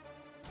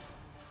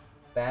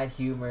 Bad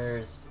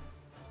humors.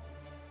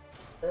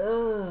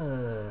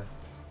 No.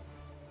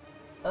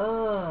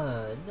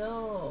 Oh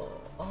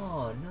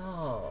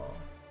no.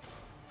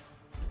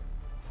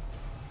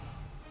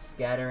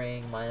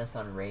 Scattering, minus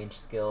on range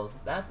skills.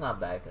 That's not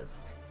bad because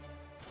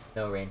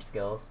no range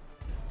skills.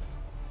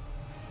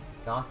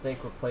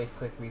 Gothic, replace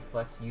quick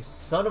reflex. You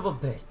son of a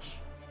bitch.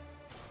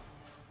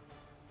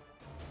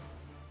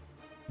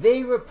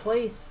 They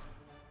replaced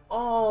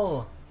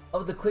all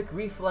of the quick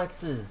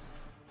reflexes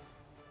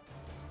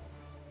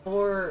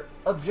for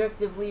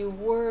objectively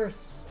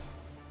worse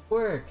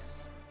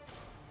works.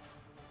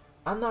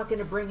 I'm not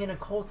gonna bring in a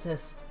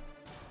cultist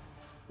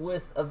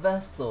with a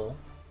Vestal,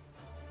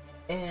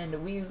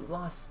 and we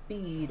lost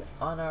speed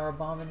on our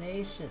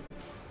abomination.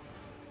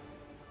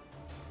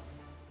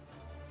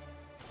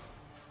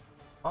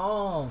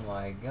 Oh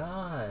my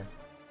god.